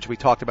batting average we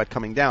talked about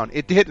coming down,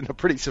 it did in a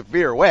pretty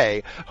severe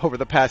way over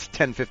the past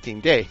 10,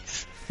 15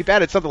 days. He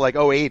batted something like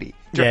 080.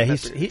 Yeah,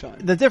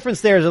 the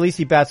difference there is at least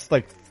he bats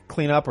like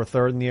clean up or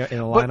third in the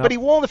lineup. But he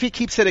won't if he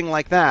keeps hitting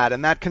like that,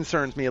 and that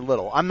concerns me a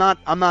little. I'm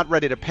not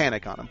ready to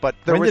panic on him. But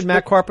when did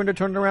Matt Carpenter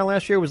turn it around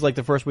last year? It was like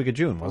the first week of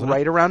June, wasn't it?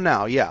 Right around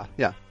now, yeah.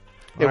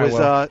 It was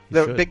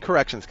the big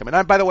corrections coming.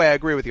 By the way, I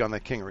agree with you on the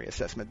Kingery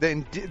assessment.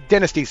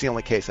 Dynasty is the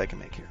only case I can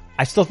make here.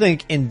 I still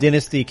think in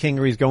Dynasty,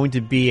 Kingery is going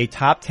to be a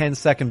top 10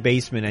 second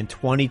baseman and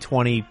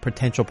 2020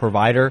 potential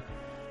provider,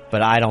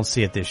 but I don't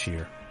see it this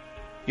year.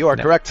 You are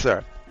correct,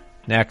 sir.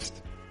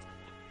 Next.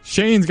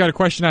 Shane's got a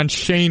question on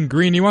Shane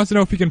Green. He wants to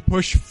know if he can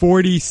push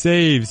 40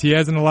 saves. He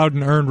hasn't allowed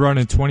an earned run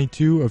in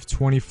 22 of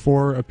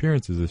 24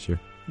 appearances this year.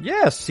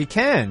 Yes, he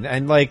can.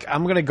 And,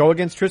 I'm going to go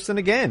against Tristan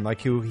again.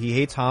 He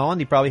hates Holland.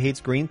 He probably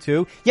hates Green,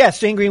 too. Yes,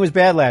 Shane Green was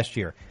bad last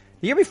year.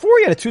 The year before,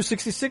 he had a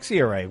 2.66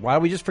 ERA. Why do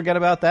we just forget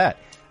about that?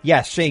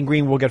 Yes, Shane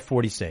Green will get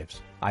 40 saves,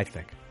 I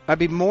think. I'd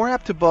be more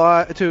apt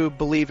to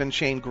believe in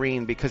Shane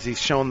Green because he's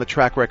shown the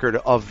track record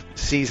of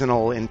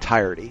seasonal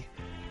entirety.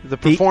 The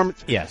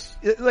performance... Yes.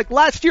 Like,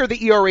 last year,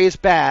 the ERA is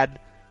bad.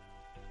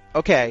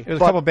 Okay. There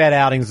was a couple bad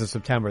outings in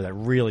September that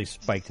really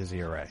spiked his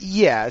ERA.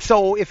 Yeah,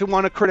 so if you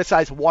want to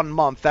criticize 1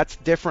 month, that's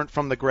different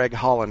from the Greg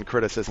Holland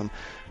criticism.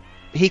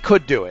 He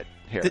could do it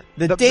here.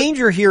 The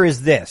danger here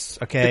is this,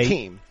 okay? The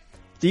team.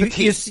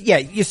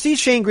 You see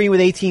Shane Green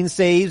with 18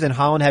 saves and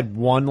Holland had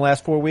 1 the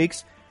last 4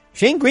 weeks.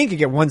 Shane Green could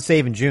get 1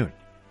 save in June.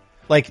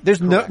 There's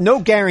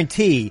no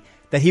guarantee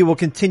that he will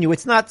continue.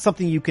 It's not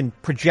something you can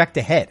project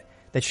ahead,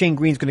 that Shane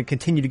Green's going to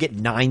continue to get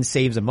 9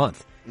 saves a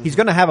month. Mm-hmm. He's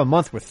going to have a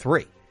month with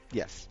 3.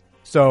 Yes.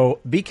 So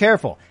be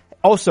careful.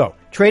 Also,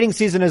 trading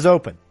season is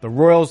open. The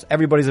Royals,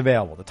 everybody's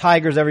available. The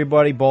Tigers,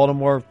 everybody.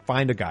 Baltimore,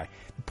 find a guy.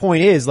 The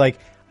point is,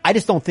 I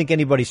just don't think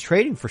anybody's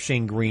trading for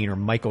Shane Green or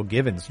Michael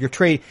Givens.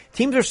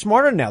 Teams are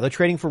smarter now. They're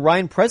trading for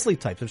Ryan Presley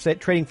types. They're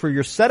trading for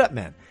your setup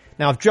man.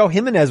 Now, if Joe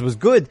Jimenez was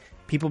good,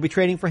 people would be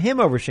trading for him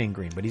over Shane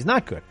Green, but he's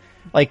not good.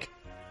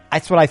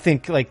 That's what I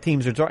think,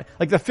 teams are doing.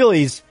 The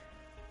Phillies,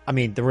 the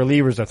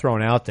relievers they're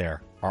throwing out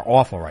there are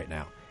awful right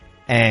now.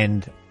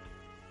 And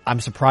I'm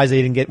surprised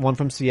they didn't get one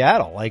from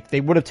Seattle. They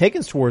would have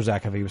taken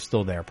Swarzak if he was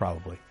still there,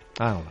 probably.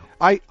 I don't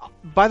know.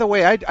 By the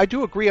way, I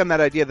do agree on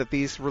that idea that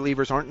these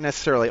relievers aren't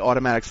necessarily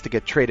automatics to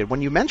get traded.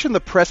 When you mention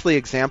the Presley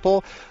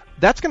example,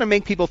 that's going to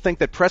make people think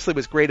that Presley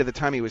was great at the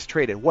time he was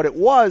traded. What it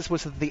was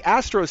that the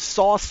Astros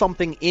saw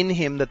something in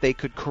him that they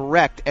could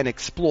correct and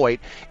exploit.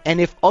 And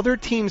if other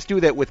teams do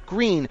that with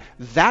Green,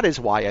 that is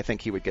why I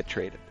think he would get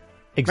traded.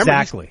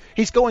 Exactly. Remember,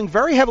 he's going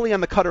very heavily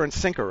on the cutter and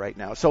sinker right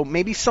now. So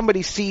maybe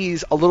somebody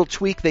sees a little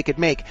tweak they could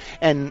make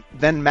and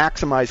then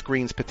maximize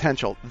Green's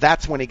potential.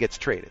 That's when he gets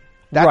traded.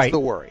 That's the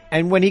worry.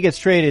 And when he gets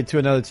traded to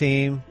another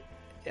team,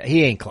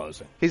 he ain't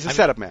closing. He's a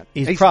setup man.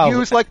 He's probably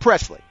used like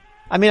Presley.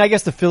 I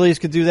guess the Phillies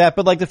could do that,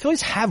 but the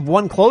Phillies have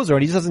one closer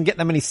and he just doesn't get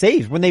that many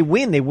saves. When they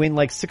win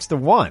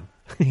 6-1.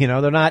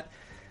 They're not,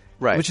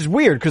 right. Which is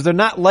weird because they're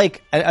not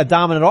a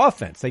dominant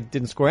offense. They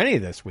didn't score any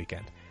this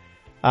weekend.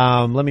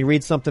 Let me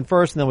read something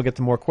first and then we'll get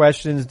to more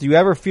questions. Do you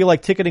ever feel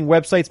like ticketing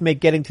websites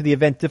make getting to the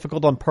event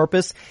difficult on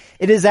purpose?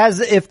 It is as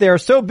if they're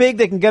so big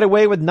they can get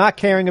away with not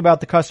caring about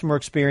the customer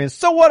experience.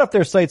 So what if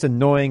their site's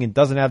annoying and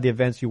doesn't have the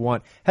events you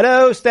want?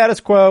 Hello, status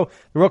quo.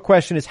 The real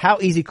question is how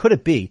easy could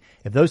it be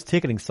if those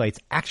ticketing sites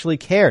actually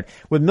cared?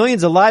 With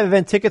millions of live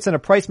event tickets and a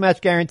price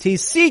match guarantee,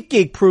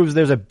 SeatGeek proves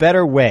there's a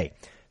better way.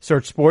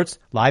 Search sports,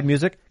 live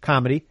music,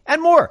 comedy,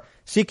 and more.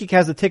 SeatGeek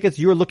has the tickets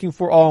you're looking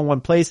for all in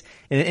one place.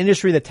 In an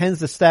industry that tends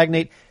to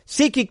stagnate,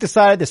 SeatGeek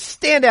decided to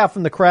stand out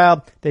from the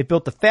crowd. They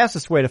built the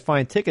fastest way to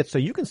find tickets so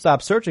you can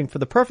stop searching for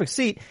the perfect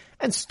seat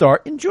and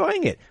start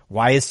enjoying it.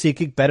 Why is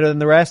SeatGeek better than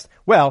the rest?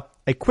 Well,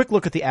 a quick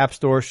look at the App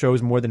Store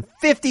shows more than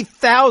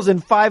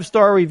 50,000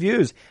 5-star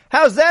reviews.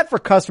 How's that for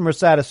customer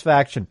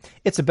satisfaction?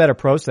 It's a better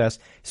process.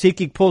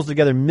 SeatGeek pulls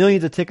together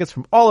millions of tickets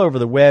from all over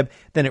the web,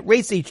 then it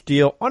rates each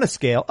deal on a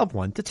scale of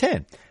 1 to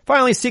 10.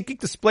 Finally, SeatGeek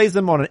displays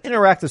them on an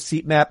interactive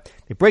seat map.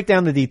 They break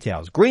down the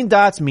details. Green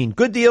dots mean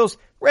good deals,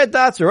 red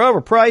dots are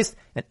overpriced,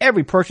 and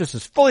every purchase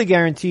is fully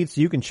guaranteed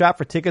so you can shop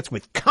for tickets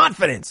with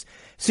confidence.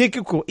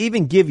 SeatGeek will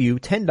even give you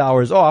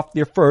 $10 off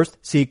your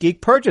first SeatGeek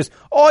purchase.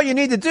 All you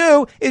need to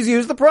do is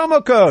use the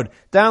promo code.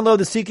 Download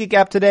the SeatGeek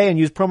app today and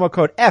use promo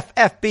code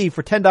FFB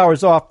for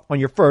 $10 off on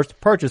your first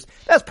purchase.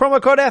 That's promo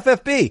code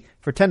FFB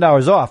for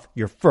 $10 off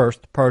your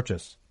first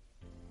purchase.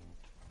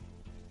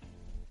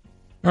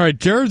 All right,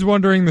 Jared's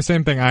wondering the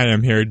same thing I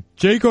am here.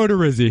 Jake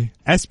Odorizzi,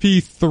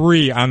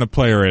 SP3 on the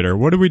player rater.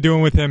 What are we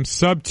doing with him?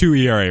 Sub 2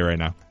 ERA right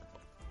now.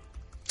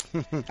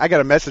 I got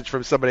a message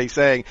from somebody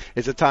saying,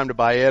 is it time to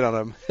buy in on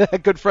him? A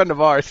good friend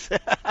of ours. You're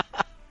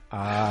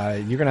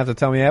going to have to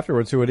tell me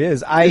afterwards who it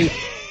is.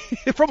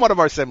 From one of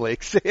our sim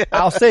leagues.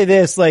 I'll say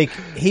this,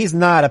 he's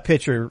not a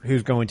pitcher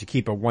who's going to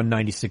keep a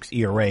 196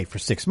 ERA for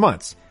 6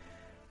 months.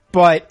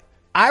 But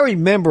I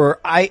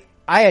remember I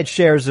had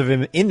shares of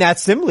him in that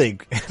sim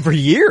league for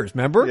years,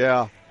 remember?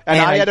 Yeah. And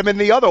I had him in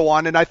the other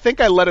one, and I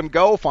think I let him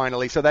go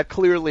finally, so that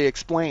clearly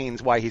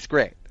explains why he's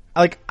great.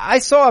 I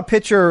saw a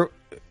pitcher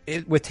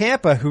with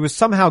Tampa who was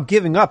somehow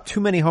giving up too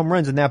many home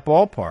runs in that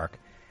ballpark.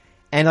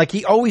 And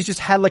he always just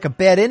had a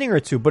bad inning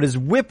or two, but his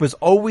whip was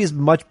always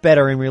much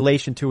better in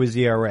relation to his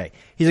ERA.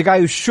 He's a guy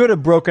who should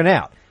have broken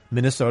out.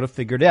 Minnesota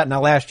figured it out.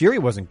 Now last year he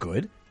wasn't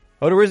good.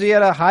 Odorizzi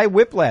had a high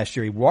whip last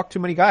year. He walked too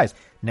many guys.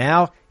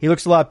 Now he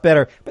looks a lot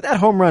better, but that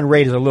home run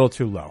rate is a little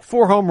too low.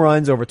 4 home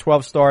runs over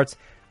 12 starts.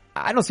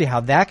 I don't see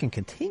how that can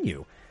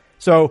continue.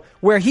 So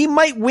where he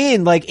might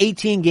win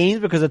 18 games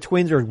because the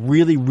Twins are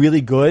really,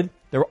 really good,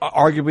 they're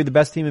arguably the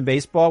best team in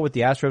baseball with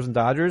the Astros and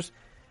Dodgers,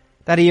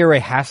 that ERA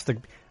has to,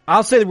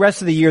 I'll say the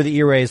rest of the year the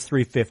ERA is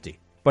 350,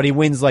 but he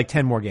wins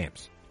 10 more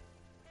games.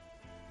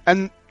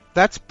 And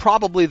that's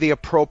probably the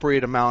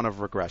appropriate amount of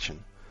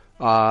regression.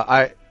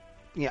 I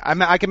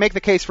can make the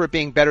case for it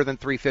being better than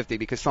 350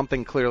 because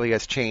something clearly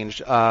has changed.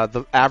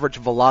 The average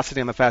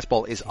velocity on the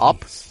fastball is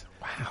up.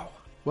 Wow.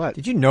 What?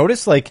 Did you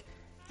notice, he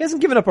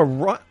hasn't given up a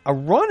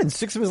run in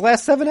 6 of his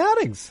last 7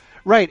 outings.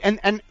 Right,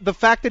 and the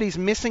fact that he's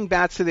missing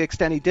bats to the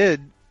extent he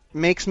did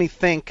makes me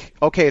think,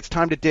 okay, it's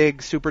time to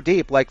dig super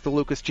deep, like the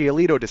Lucas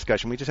Giolito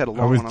discussion. We just had a long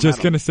one on that. I was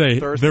just going to say,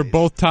 Thursdays. They're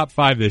both top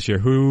 5 this year.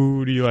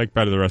 Who do you like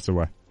better the rest of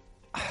the way?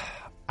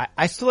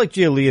 I still like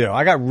Giolito.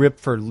 I got ripped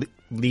for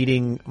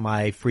leading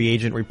my free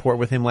agent report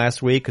with him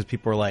last week because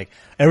people were like,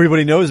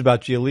 everybody knows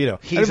about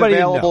Giolito. He's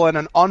available in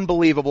an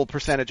unbelievable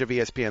percentage of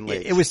ESPN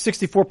leagues. It was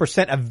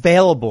 64%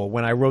 available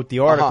when I wrote the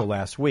article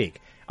last week.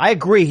 I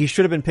agree he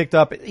should have been picked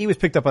up. He was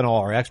picked up in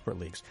all our expert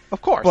leagues.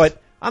 Of course.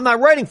 But I'm not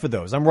writing for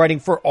those. I'm writing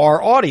for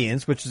our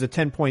audience, which is a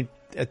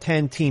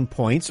 10 team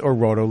points or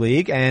Roto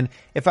League. And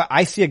if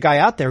I see a guy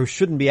out there who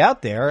shouldn't be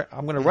out there,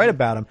 I'm going to write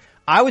about him.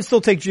 I would still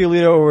take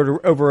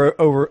Giolito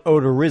over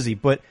Odorizzi,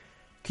 but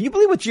can you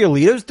believe what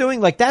Giolito's doing?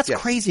 That's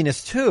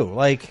craziness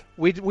too.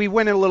 We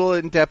went a little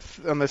in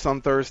depth on this on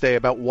Thursday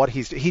about what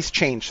he's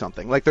changed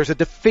something. There's a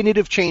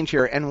definitive change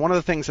here, and one of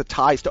the things that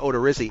ties to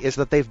Odorizzi is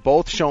that they've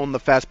both shown the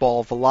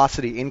fastball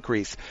velocity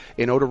increase.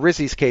 In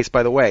Odorizzi's case,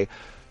 by the way,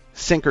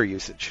 sinker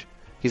usage.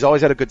 He's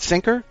always had a good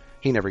sinker.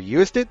 He never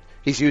used it.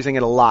 He's using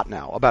it a lot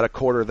now, about a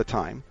quarter of the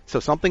time. So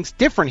something's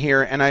different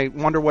here, and I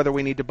wonder whether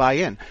we need to buy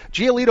in.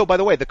 Giolito, by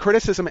the way, the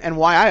criticism and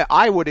why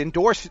I would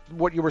endorse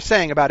what you were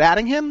saying about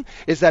adding him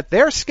is that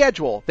their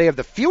schedule, they have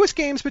the fewest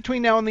games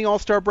between now and the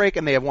All-Star break,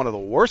 and they have one of the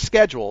worst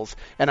schedules,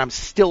 and I'm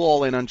still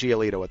all in on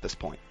Giolito at this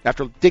point.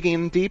 After digging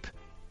in deep,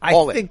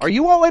 all in. Are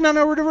you all in on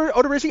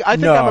Odorizzi? I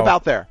think I'm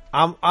about there.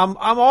 I'm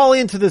all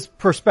into this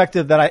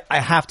perspective that I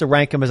have to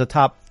rank him as a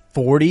top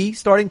 40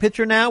 starting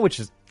pitcher now,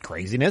 which is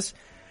craziness.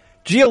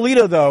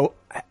 Giolito, though,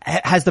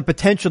 has the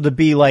potential to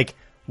be like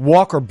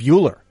Walker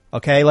Buehler,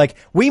 okay?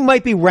 We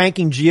might be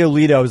ranking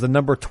Giolito as the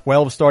number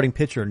 12 starting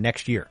pitcher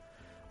next year.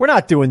 We're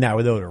not doing that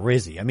with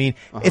Odorizzi. I mean,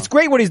 it's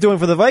great what he's doing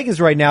for the Vikings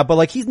right now,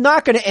 but he's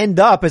not going to end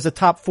up as a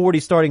top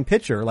 40 starting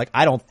pitcher.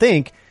 I don't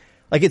think.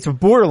 It's a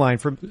borderline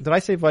for, did I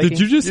say Vikings?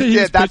 Did you just say he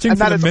was pitching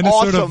for the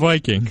Minnesota awesome.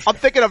 Vikings? I'm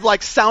thinking of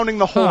sounding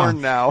the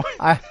horn now.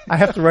 I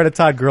have to write a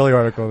Todd Gurley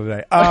article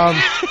today.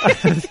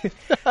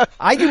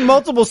 I do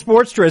multiple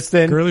sports,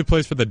 Tristan. Gurley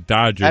plays for the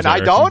Dodgers. And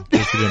I don't?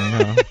 If you didn't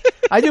know.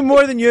 I do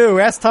more than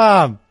you. Ask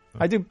Tom.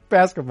 I do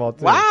basketball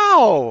too.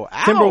 Wow.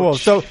 Ouch. Timberwolves.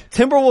 So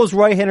Timberwolves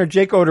right-hander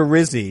Jake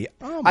Odorizzi.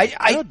 Oh my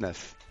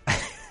goodness.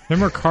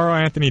 Him or Karl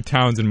Anthony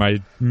Towns in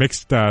my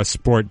mixed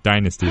sport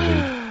dynasty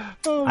league.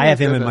 Oh, I have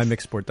him in my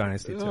mixed sport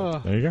dynasty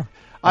too. There you go.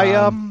 I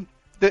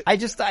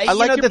like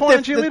your point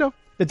on Giolito.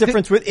 The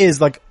difference is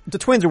the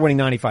Twins are winning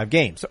 95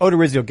 games. So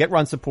Odorizzi will get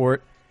run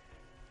support,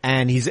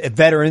 and he's a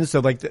veteran,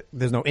 so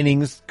there's no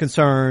innings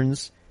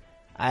concerns.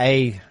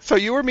 So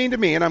you were mean to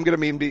me, and I'm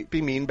going to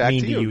be mean back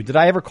to you. Did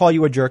I ever call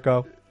you a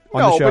jerko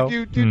on the show?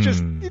 But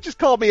you just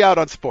called me out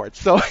on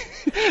sports. So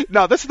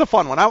no, this is the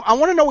fun one. I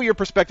want to know what your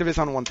perspective is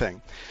on one thing.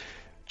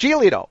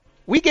 Giolito,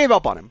 we gave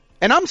up on him,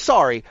 and I'm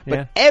sorry,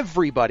 but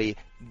everybody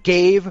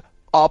gave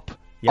up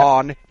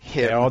on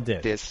him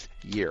this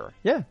year.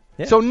 Yeah.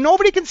 So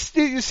nobody can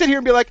sit here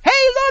and be like, hey,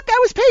 look, I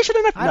was patient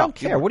enough. I don't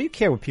care. What do you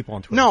care what people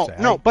on Twitter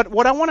say? No, but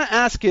what I want to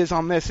ask is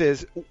on this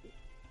is,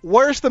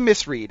 where's the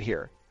misread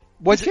here?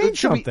 He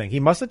changed something. He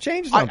must have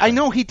changed something. I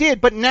know he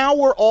did, but now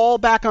we're all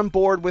back on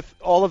board with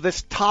all of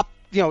this top,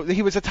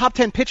 he was a top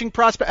 10 pitching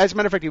prospect. As a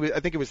matter of fact, I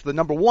think he was the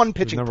number 1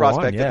 pitching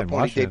prospect at the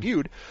point he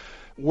debuted.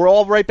 We're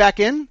all right back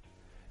in?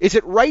 Is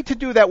it right to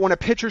do that when a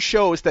pitcher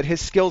shows that his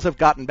skills have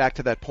gotten back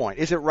to that point?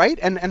 Is it right?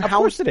 And of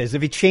course it is.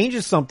 If he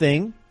changes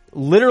something,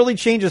 literally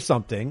changes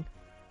something,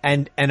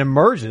 and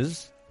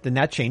emerges, then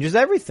that changes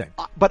everything.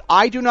 But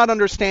I do not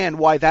understand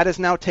why that is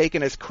now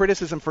taken as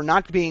criticism for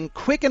not being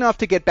quick enough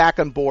to get back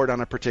on board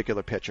on a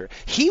particular pitcher.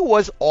 He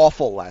was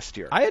awful last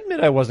year. I admit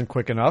I wasn't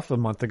quick enough a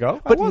month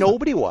ago. But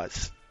nobody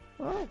was.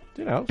 Well,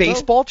 you know,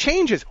 baseball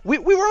changes. We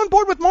were on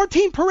board with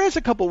Martin Perez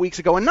a couple weeks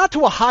ago, and not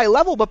to a high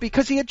level, but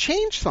because he had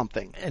changed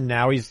something. And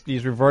now he's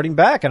reverting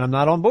back, and I'm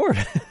not on board.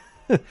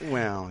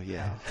 Well,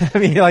 yeah. I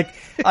mean, like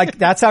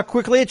that's how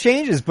quickly it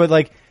changes. But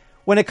like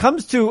when it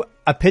comes to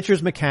a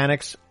pitcher's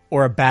mechanics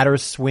or a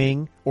batter's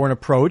swing or an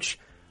approach,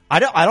 I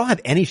don't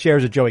have any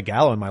shares of Joey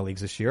Gallo in my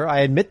leagues this year. I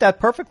admit that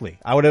perfectly.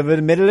 I would have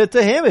admitted it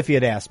to him if he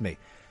had asked me.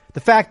 The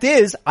fact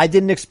is, I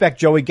didn't expect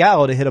Joey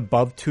Gallo to hit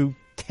above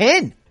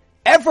 210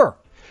 ever.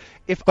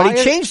 But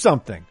he changed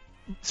something.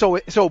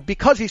 So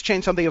because he's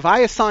changed something, if I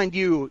assigned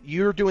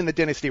you're doing the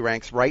dynasty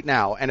ranks right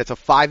now, and it's a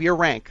 5-year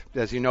rank,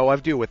 as you know I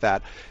do with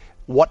that,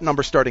 what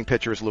number starting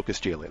pitcher is Lucas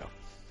Giolito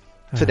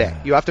today?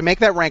 You have to make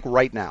that rank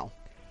right now.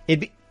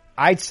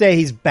 I'd say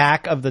he's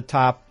back of the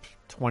top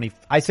 20.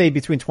 I'd say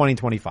between 20 and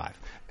 25.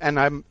 And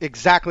I'm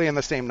exactly in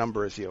the same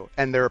number as you.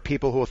 And there are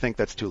people who will think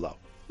that's too low.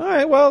 All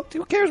right, well,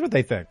 who cares what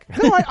they think?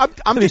 No,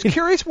 I'm just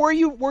curious where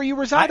you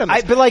reside on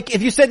this. But like,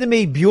 if you said to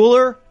me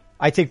Bueller,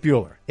 I take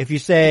Bueller. If you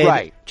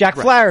say Jack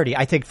Flaherty,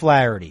 I take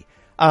Flaherty.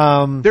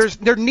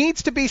 There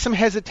needs to be some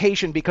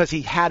hesitation because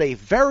he had a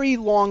very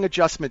long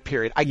adjustment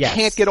period. I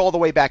can't get all the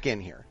way back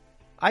in here.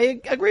 I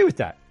agree with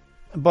that.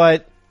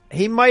 But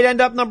he might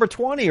end up number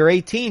 20 or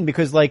 18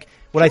 because like,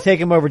 would I take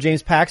him over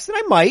James Paxton?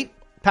 I might.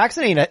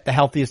 Paxton ain't the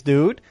healthiest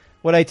dude.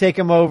 Would I take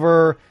him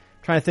over,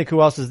 trying to think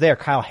who else is there?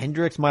 Kyle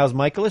Hendricks, Miles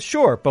Michaelis?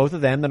 Sure. Both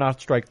of them, they're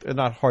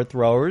not hard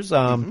throwers,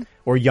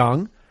 or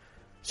young.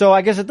 So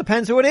I guess it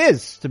depends who it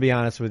is, to be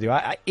honest with you.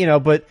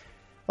 But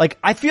like,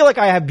 I feel like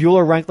I have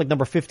Bueller ranked like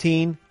number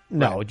 15.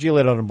 No,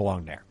 Giolito doesn't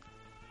belong there.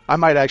 I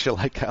might actually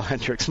like Kyle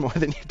Hendricks more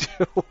than you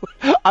do.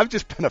 I've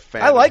just been a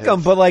fan. I like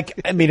him, but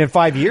like, I mean, in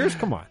 5 years,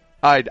 come on.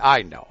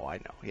 I know,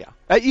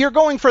 yeah. You're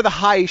going for the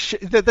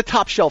the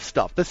top shelf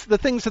stuff, the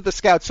things that the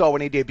scouts saw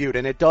when he debuted,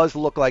 and it does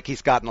look like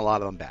he's gotten a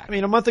lot of them back. I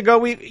mean, a month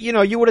ago,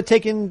 you would have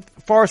taken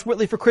Forrest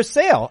Whitley for Chris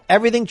Sale.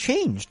 Everything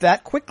changed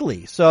that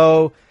quickly.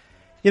 So,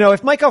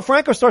 if Michael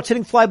Franco starts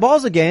hitting fly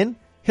balls again,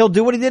 he'll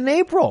do what he did in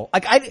April.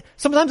 Like,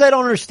 sometimes I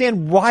don't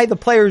understand why the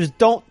players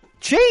don't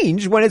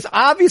change when it's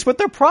obvious what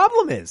their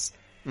problem is.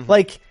 Mm-hmm.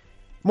 Like,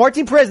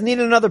 Martin Perez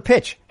needed another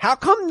pitch. How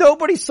come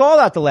nobody saw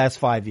that the last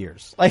 5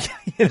 years? Like,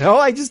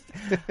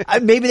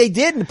 maybe they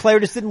did and the player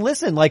just didn't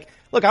listen. Like,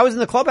 look, I was in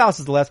the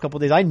clubhouses the last couple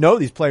of days. I know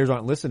these players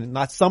aren't listening.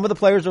 Not some of the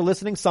players are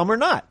listening, some are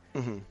not.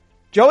 Mm-hmm.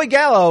 Joey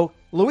Gallo,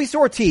 Luis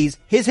Ortiz,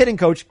 his hitting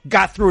coach,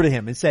 got through to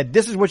him and said,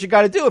 this is what you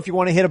got to do if you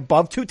want to hit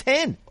above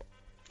 210.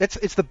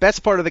 It's the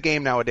best part of the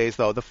game nowadays,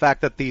 though, the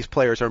fact that these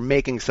players are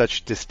making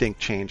such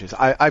distinct changes.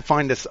 I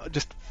find this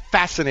just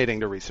fascinating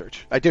to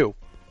research. I do.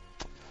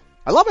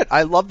 I love it.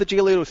 I love the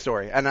Giolito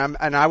story, and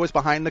I was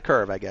behind the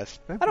curve, I guess.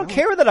 I don't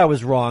care that I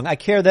was wrong. I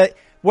care that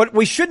what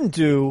we shouldn't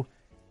do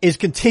is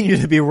continue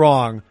to be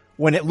wrong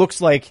when it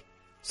looks like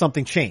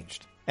something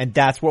changed, and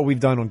that's what we've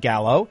done on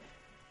Gallo,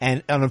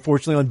 and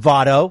unfortunately on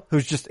Votto,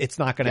 who's just it's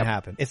not going to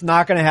happen. It's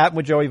not going to happen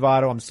with Joey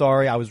Votto. I'm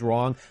sorry, I was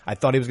wrong. I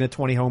thought he was going to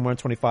 20 home run,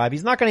 25.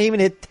 He's not going to even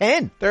hit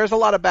 10. There's a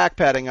lot of back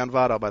padding on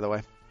Votto, by the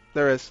way.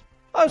 There is.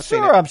 Oh,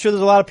 sure. I'm sure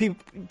there's a lot of people.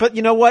 But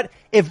you know what?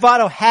 If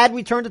Votto had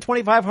returned to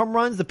 25 home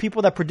runs, the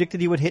people that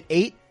predicted he would hit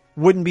 8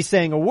 wouldn't be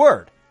saying a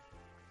word,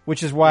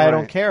 which is why I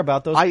don't care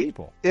about those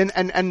people.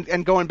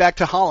 And going back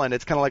to Holland,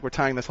 it's kind of like we're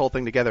tying this whole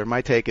thing together.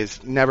 My take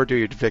is never do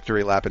your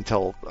victory lap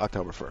until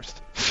October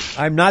 1st.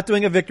 I'm not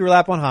doing a victory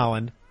lap on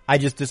Holland. I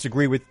just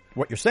disagree with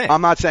what you're saying.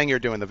 I'm not saying you're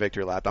doing the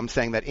victory lap. I'm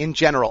saying that in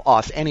general,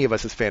 any of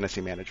us as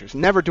fantasy managers,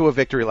 never do a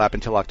victory lap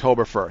until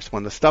October 1st.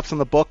 When the stuff's in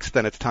the books,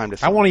 then it's time to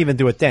sell. I won't even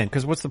do it then,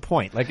 because what's the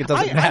point? Like, it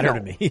doesn't matter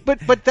to me.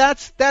 But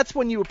that's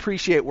when you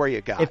appreciate where you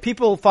got. If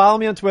people follow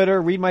me on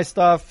Twitter, read my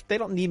stuff, they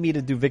don't need me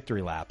to do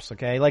victory laps,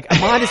 okay? Like, the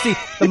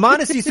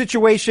Mondesi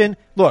situation,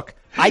 look,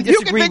 I disagree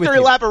with you. You can victory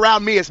lap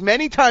around me as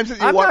many times as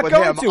you want with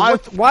him. I'm not going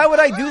to. Why would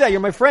I do that? You're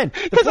my friend.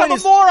 Because I'm a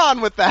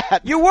moron with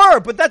that. You were,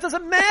 but that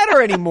doesn't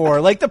matter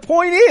anymore. Like, the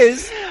point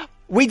is,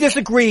 we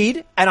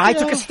disagreed, and I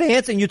took a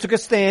stance, and you took a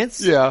stance.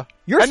 Yeah.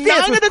 Your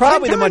stance was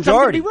probably the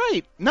majority. I'm going to be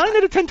right. 9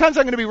 out of 10 times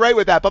I'm going to be right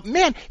with that. But,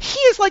 man, he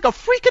is like a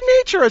freak of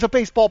nature as a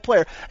baseball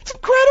player. It's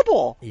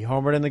incredible. He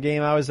homered in the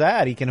game I was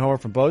at. He can homer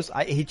from both.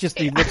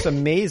 He looks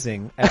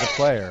amazing as a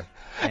player.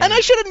 And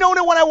I should have known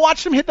it when I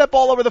watched him hit that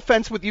ball over the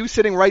fence with you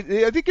sitting right.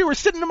 I think you were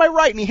sitting to my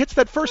right, and he hits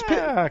that first pitch.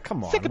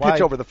 Come on. Second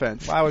pitch over the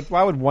fence.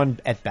 Why would one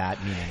at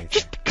bat mean anything?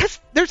 Just because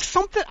there's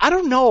something, I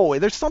don't know,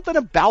 there's something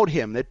about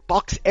him that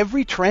bucks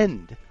every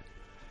trend.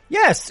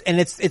 Yes, and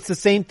it's the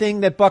same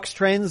thing that bucks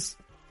trends.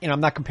 I'm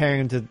not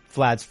comparing him to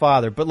Vlad's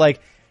father, but like,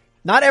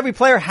 not every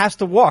player has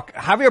to walk.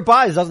 Javier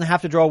Baez doesn't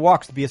have to draw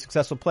walks to be a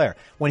successful player.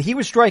 When he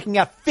was striking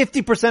out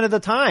 50% of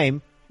the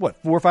time, 4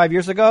 or 5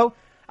 years ago,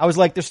 I was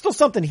like, there's still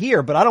something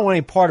here, but I don't want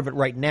any part of it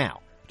right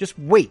now. Just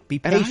wait.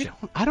 Be And patient.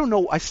 I don't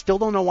know. I still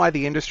don't know why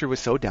the industry was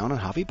so down on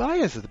Javi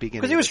Baez at the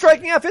beginning. Because he was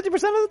striking out 50% of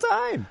the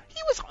time. He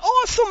was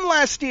awesome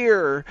last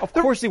year. Of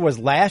course he was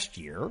last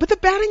year. But the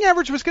batting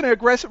average was going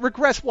to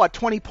regress, what,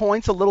 20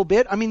 points, a little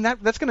bit? I mean,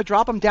 that's going to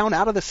drop him down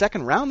out of the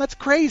second round? That's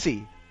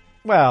crazy.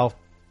 Well,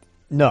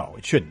 no,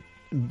 it shouldn't.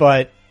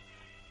 But,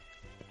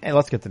 hey,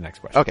 let's get to the next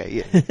question.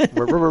 Okay, yeah.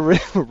 we're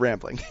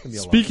rambling.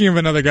 Speaking of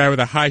another guy with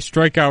a high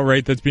strikeout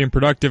rate that's being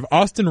productive,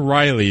 Austin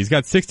Riley. He's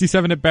got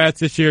 67 at-bats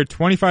this year,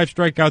 25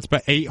 strikeouts,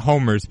 but 8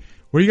 homers.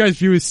 What do you guys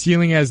view his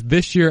ceiling as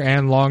this year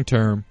and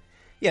long-term?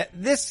 Yeah,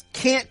 this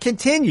can't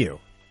continue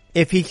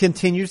if he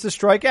continues to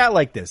strike out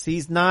like this.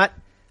 He's not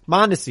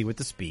Mondesi with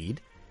the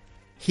speed.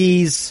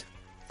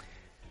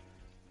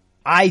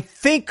 I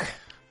think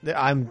that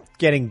I'm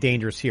getting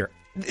dangerous here.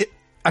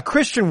 A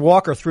Christian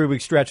Walker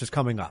 3-week stretch is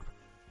coming up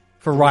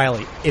for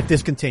Riley if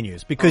this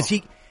continues because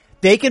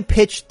they can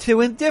pitch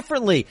to him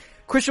differently.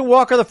 Christian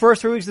Walker the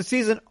first 3 weeks of the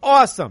season,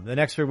 awesome. The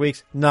next 3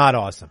 weeks, not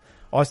awesome.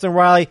 Austin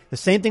Riley, the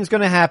same thing's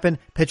going to happen.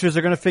 Pitchers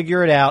are going to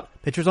figure it out.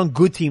 Pitchers on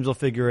good teams will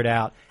figure it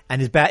out.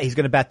 And he's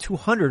going to bat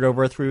 200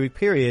 over a 3-week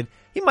period.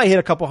 He might hit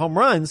a couple home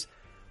runs,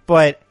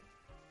 but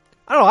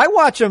I don't know. I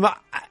watch him.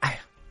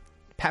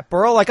 Pat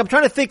Burrell, I'm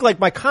trying to think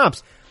my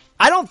comps.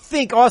 I don't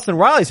think Austin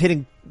Riley's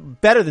hitting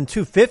better than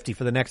 250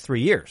 for the next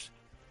 3 years.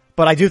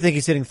 But I do think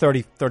he's hitting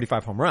 30,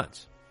 35 home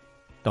runs.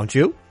 Don't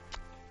you?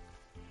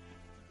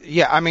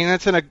 Yeah, I mean,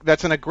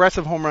 that's an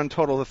aggressive home run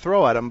total to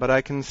throw at him, but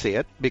I can see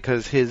it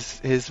because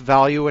his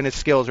value and his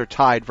skills are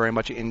tied very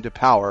much into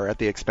power at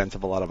the expense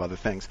of a lot of other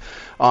things.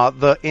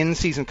 The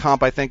in-season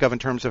comp I think of in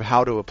terms of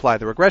how to apply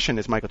the regression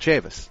is Michael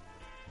Chavis.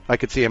 I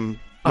could see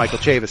him Michael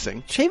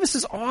Chavising. Chavis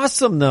is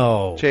awesome,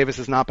 though. Chavis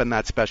has not been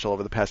that special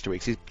over the past 2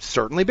 weeks. He's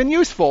certainly been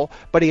useful,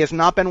 but he has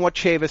not been what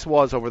Chavis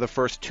was over the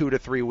first 2 to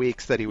 3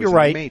 weeks that he was in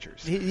the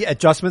majors.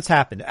 Adjustments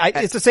happened.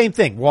 It's the same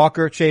thing.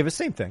 Walker, Chavis,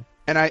 same thing.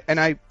 And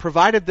I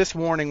provided this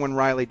warning when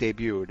Riley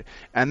debuted,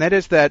 and that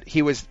is that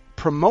he was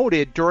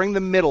promoted during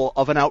the middle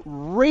of an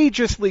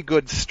outrageously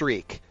good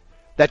streak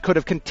that could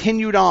have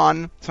continued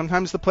on.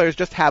 Sometimes the players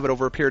just have it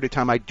over a period of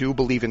time. I do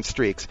believe in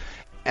streaks.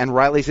 And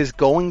Riley's is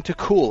going to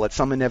cool at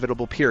some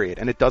inevitable period.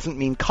 And it doesn't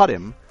mean cut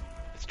him.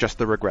 It's just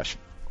the regression.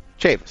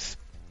 Chavis.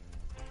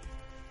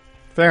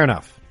 Fair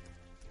enough.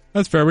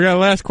 That's fair. We got a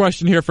last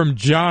question here from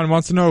John.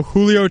 Wants to know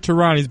Julio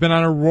Teheran. He's been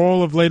on a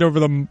roll of late over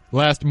the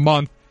last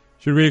month.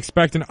 Should we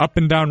expect an up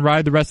and down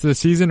ride the rest of the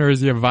season, or is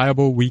he a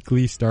viable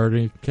weekly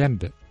starting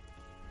candidate?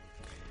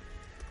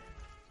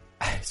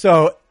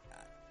 So,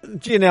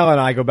 Gianella and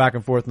I go back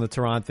and forth on the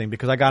Teheran thing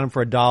because I got him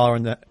for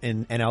 $1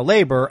 in NL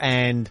Labor,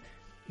 and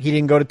he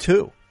didn't go to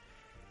 2.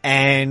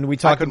 And we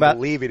talked about. I couldn't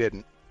believe he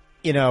didn't.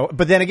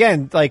 But then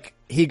again,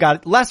 he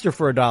got Lester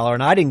for $1,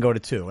 and I didn't go to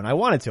 2, and I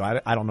wanted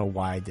to. I don't know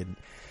why I didn't.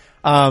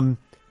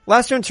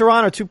 Lester and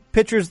Teheran are two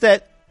pitchers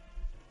that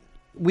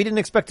we didn't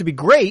expect to be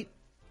great.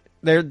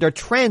 Their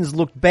trends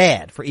looked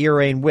bad for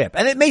ERA and WHIP,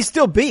 and it may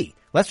still be.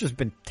 Lester's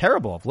been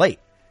terrible of late.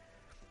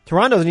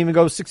 Teheran doesn't even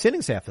go 6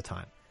 innings half the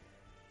time,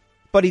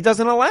 but he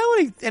doesn't allow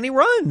any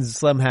runs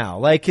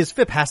somehow. His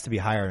FIP has to be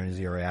higher than his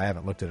ERA. I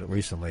haven't looked at it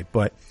recently,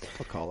 but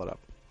I'll call it up.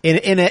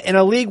 In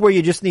a league where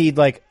you just need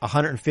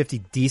 150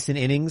 decent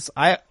innings,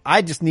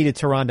 I just needed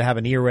Teheran to have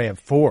an ERA of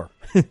 4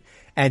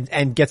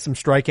 and get some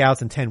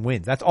strikeouts and 10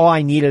 wins. That's all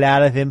I needed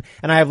out of him.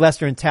 And I have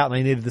Lester and Tout, and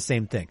I needed the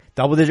same thing: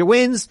 double-digit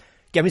wins.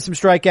 Get me some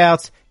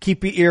strikeouts,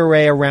 keep your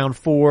ERA around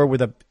 4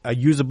 with a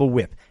usable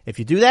whip. If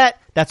you do that,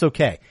 that's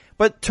okay.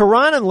 But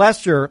Teheran and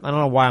Lester, I don't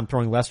know why I'm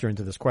throwing Lester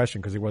into this question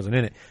because he wasn't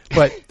in it,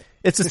 but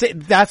it's the same.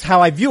 That's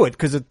how I view it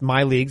because it's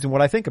my leagues and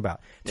what I think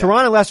about. Yeah.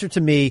 Teheran and Lester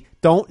to me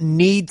don't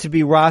need to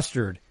be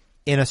rostered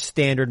in a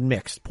standard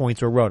mixed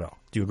points or roto.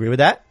 Do you agree with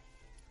that?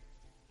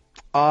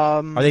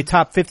 Are they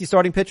top 50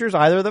 starting pitchers,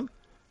 either of them?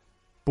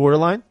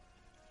 Borderline?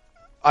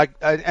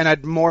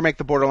 I'd more make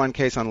the borderline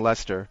case on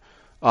Lester.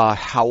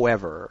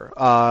 However,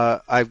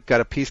 I've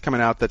got a piece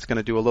coming out that's going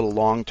to do a little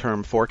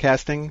long-term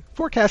forecasting,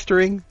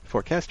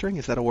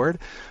 is that a word?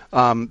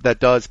 That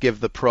does give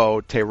the pro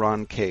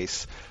Teheran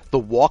case. The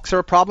walks are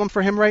a problem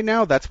for him right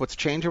now. That's what's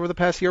changed over the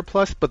past year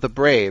plus. But the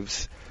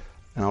Braves,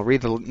 and I'll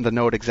read the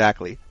note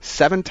exactly,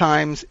 7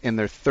 times in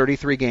their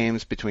 33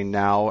 games between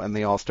now and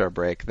the All-Star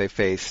break, they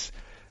face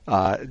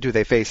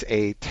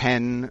a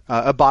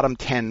bottom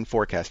 10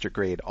 forecaster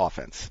grade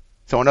offense.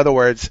 So in other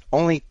words,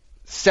 only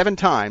 7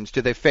 times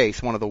do they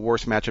face one of the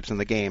worst matchups in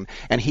the game,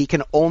 and he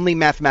can only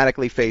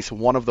mathematically face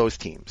one of those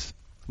teams,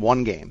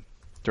 one game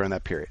during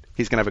that period.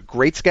 He's going to have a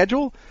great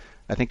schedule.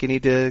 I think you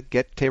need to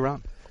get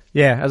Teheran.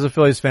 Yeah, as a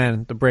Phillies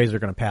fan, the Braves are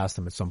going to pass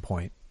them at some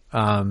point.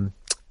 But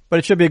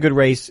it should be a good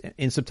race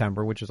in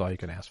September, which is all you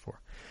can ask for.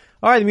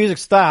 All right, the music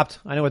stopped.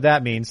 I know what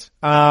that means.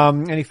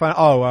 Any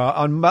final?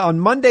 On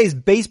Monday's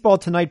Baseball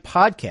Tonight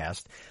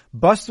podcast,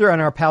 Buster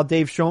and our pal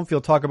Dave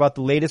Schoenfield talk about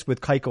the latest with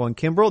Keuchel and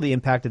Kimbrel, the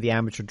impact of the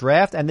amateur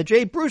draft, and the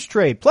Jay Bruce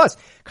trade, plus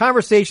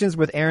conversations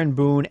with Aaron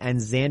Boone and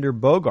Xander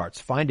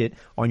Bogaerts. Find it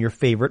on your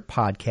favorite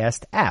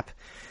podcast app.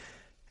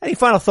 Any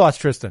final thoughts,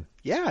 Tristan?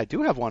 Yeah, I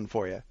do have one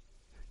for you.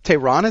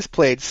 Tehran has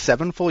played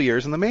 7 full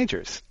years in the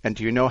majors. And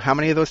do you know how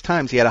many of those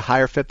times he had a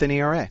higher FIP than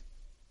ERA?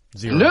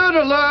 0.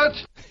 Nerd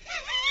alert!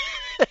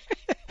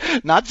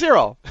 Not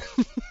 0.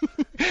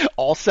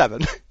 All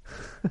 7.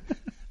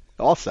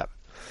 All 7.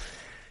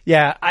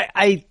 Yeah,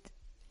 I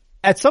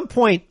at some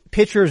point,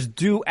 pitchers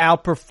do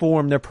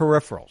outperform their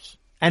peripherals.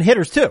 And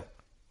hitters too.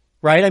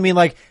 Right? I mean,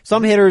 like,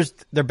 some hitters,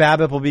 their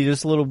BABIP will be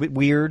just a little bit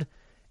weird.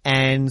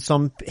 And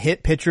some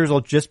pitchers will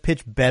just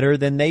pitch better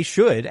than they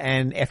should.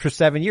 And after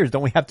 7 years,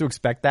 don't we have to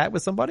expect that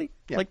with somebody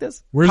like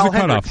this? Where's Kyle the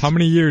cutoff? Hendricks. How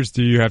many years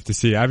do you have to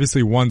see?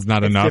 Obviously, one's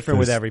not enough. It's different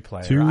with There's every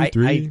player. 2,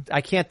 3. I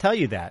can't tell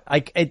you that.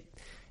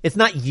 It's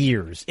not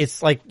years.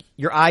 It's like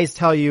your eyes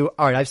tell you,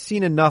 all right, I've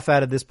seen enough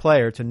out of this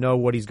player to know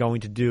what he's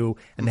going to do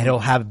and that he'll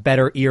have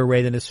better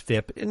ERA than his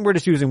FIP. And we're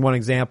just using one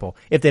example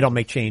if they don't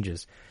make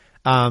changes.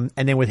 And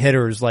then with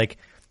hitters, like,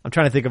 I'm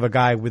trying to think of a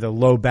guy with a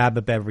low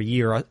BABIP every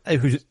year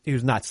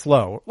who's not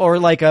slow, or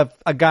like a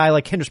guy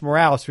like Kendrys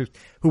Morales who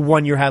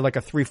 1 year had like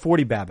a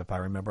 340 BABIP. I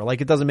remember,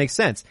 like, it doesn't make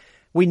sense.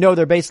 We know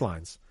their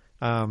baselines.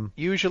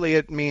 Usually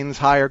it means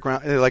higher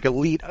like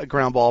elite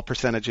ground ball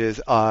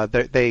percentages.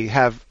 They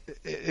have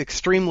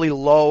extremely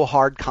low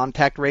hard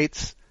contact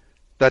rates.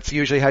 That's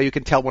usually how you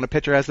can tell when a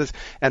pitcher has this.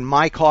 And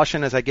my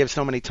caution, as I give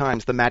so many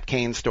times, the Matt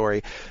Cain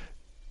story,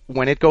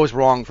 when it goes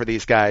wrong for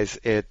these guys,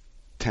 it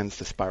tends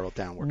to spiral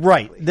downward.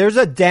 Right. Quickly. There's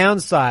a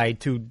downside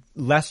to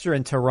Lester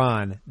and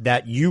Tehran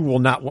that you will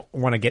not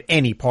want to get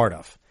any part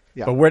of.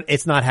 Yeah. But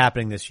it's not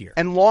happening this year.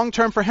 And long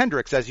term for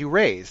Hendricks, as you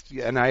raised,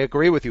 and I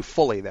agree with you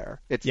fully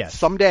there. It's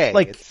someday.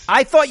 Like,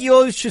 I thought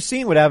Yoel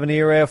Chacin would have an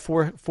ERA of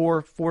 4 to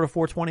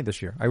 420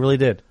 this year. I really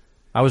did.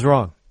 I was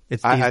wrong. I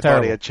terrible.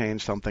 thought he had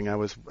changed something.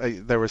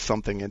 There was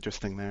something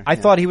interesting there. I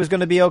thought he was going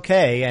to be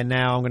okay, and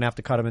now I'm going to have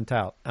to cut him in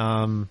tout.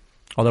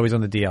 Although he's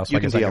on the DL, so you I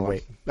guess I can DL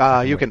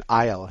wait. You can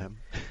IL him.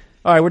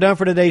 All right, we're done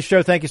for today's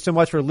show. Thank you so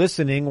much for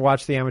listening.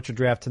 Watch the amateur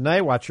draft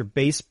tonight. Watch your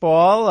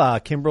baseball.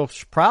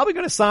 Kimbrel's probably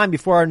going to sign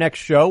before our next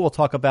show. We'll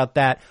talk about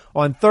that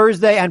on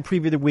Thursday and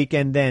preview the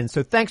weekend then.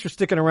 So thanks for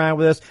sticking around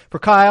with us. For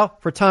Kyle,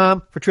 for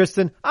Tom, for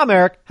Tristan, I'm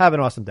Eric. Have an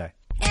awesome day.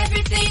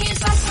 Everything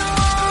is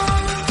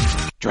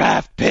awesome.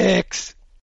 Draft picks.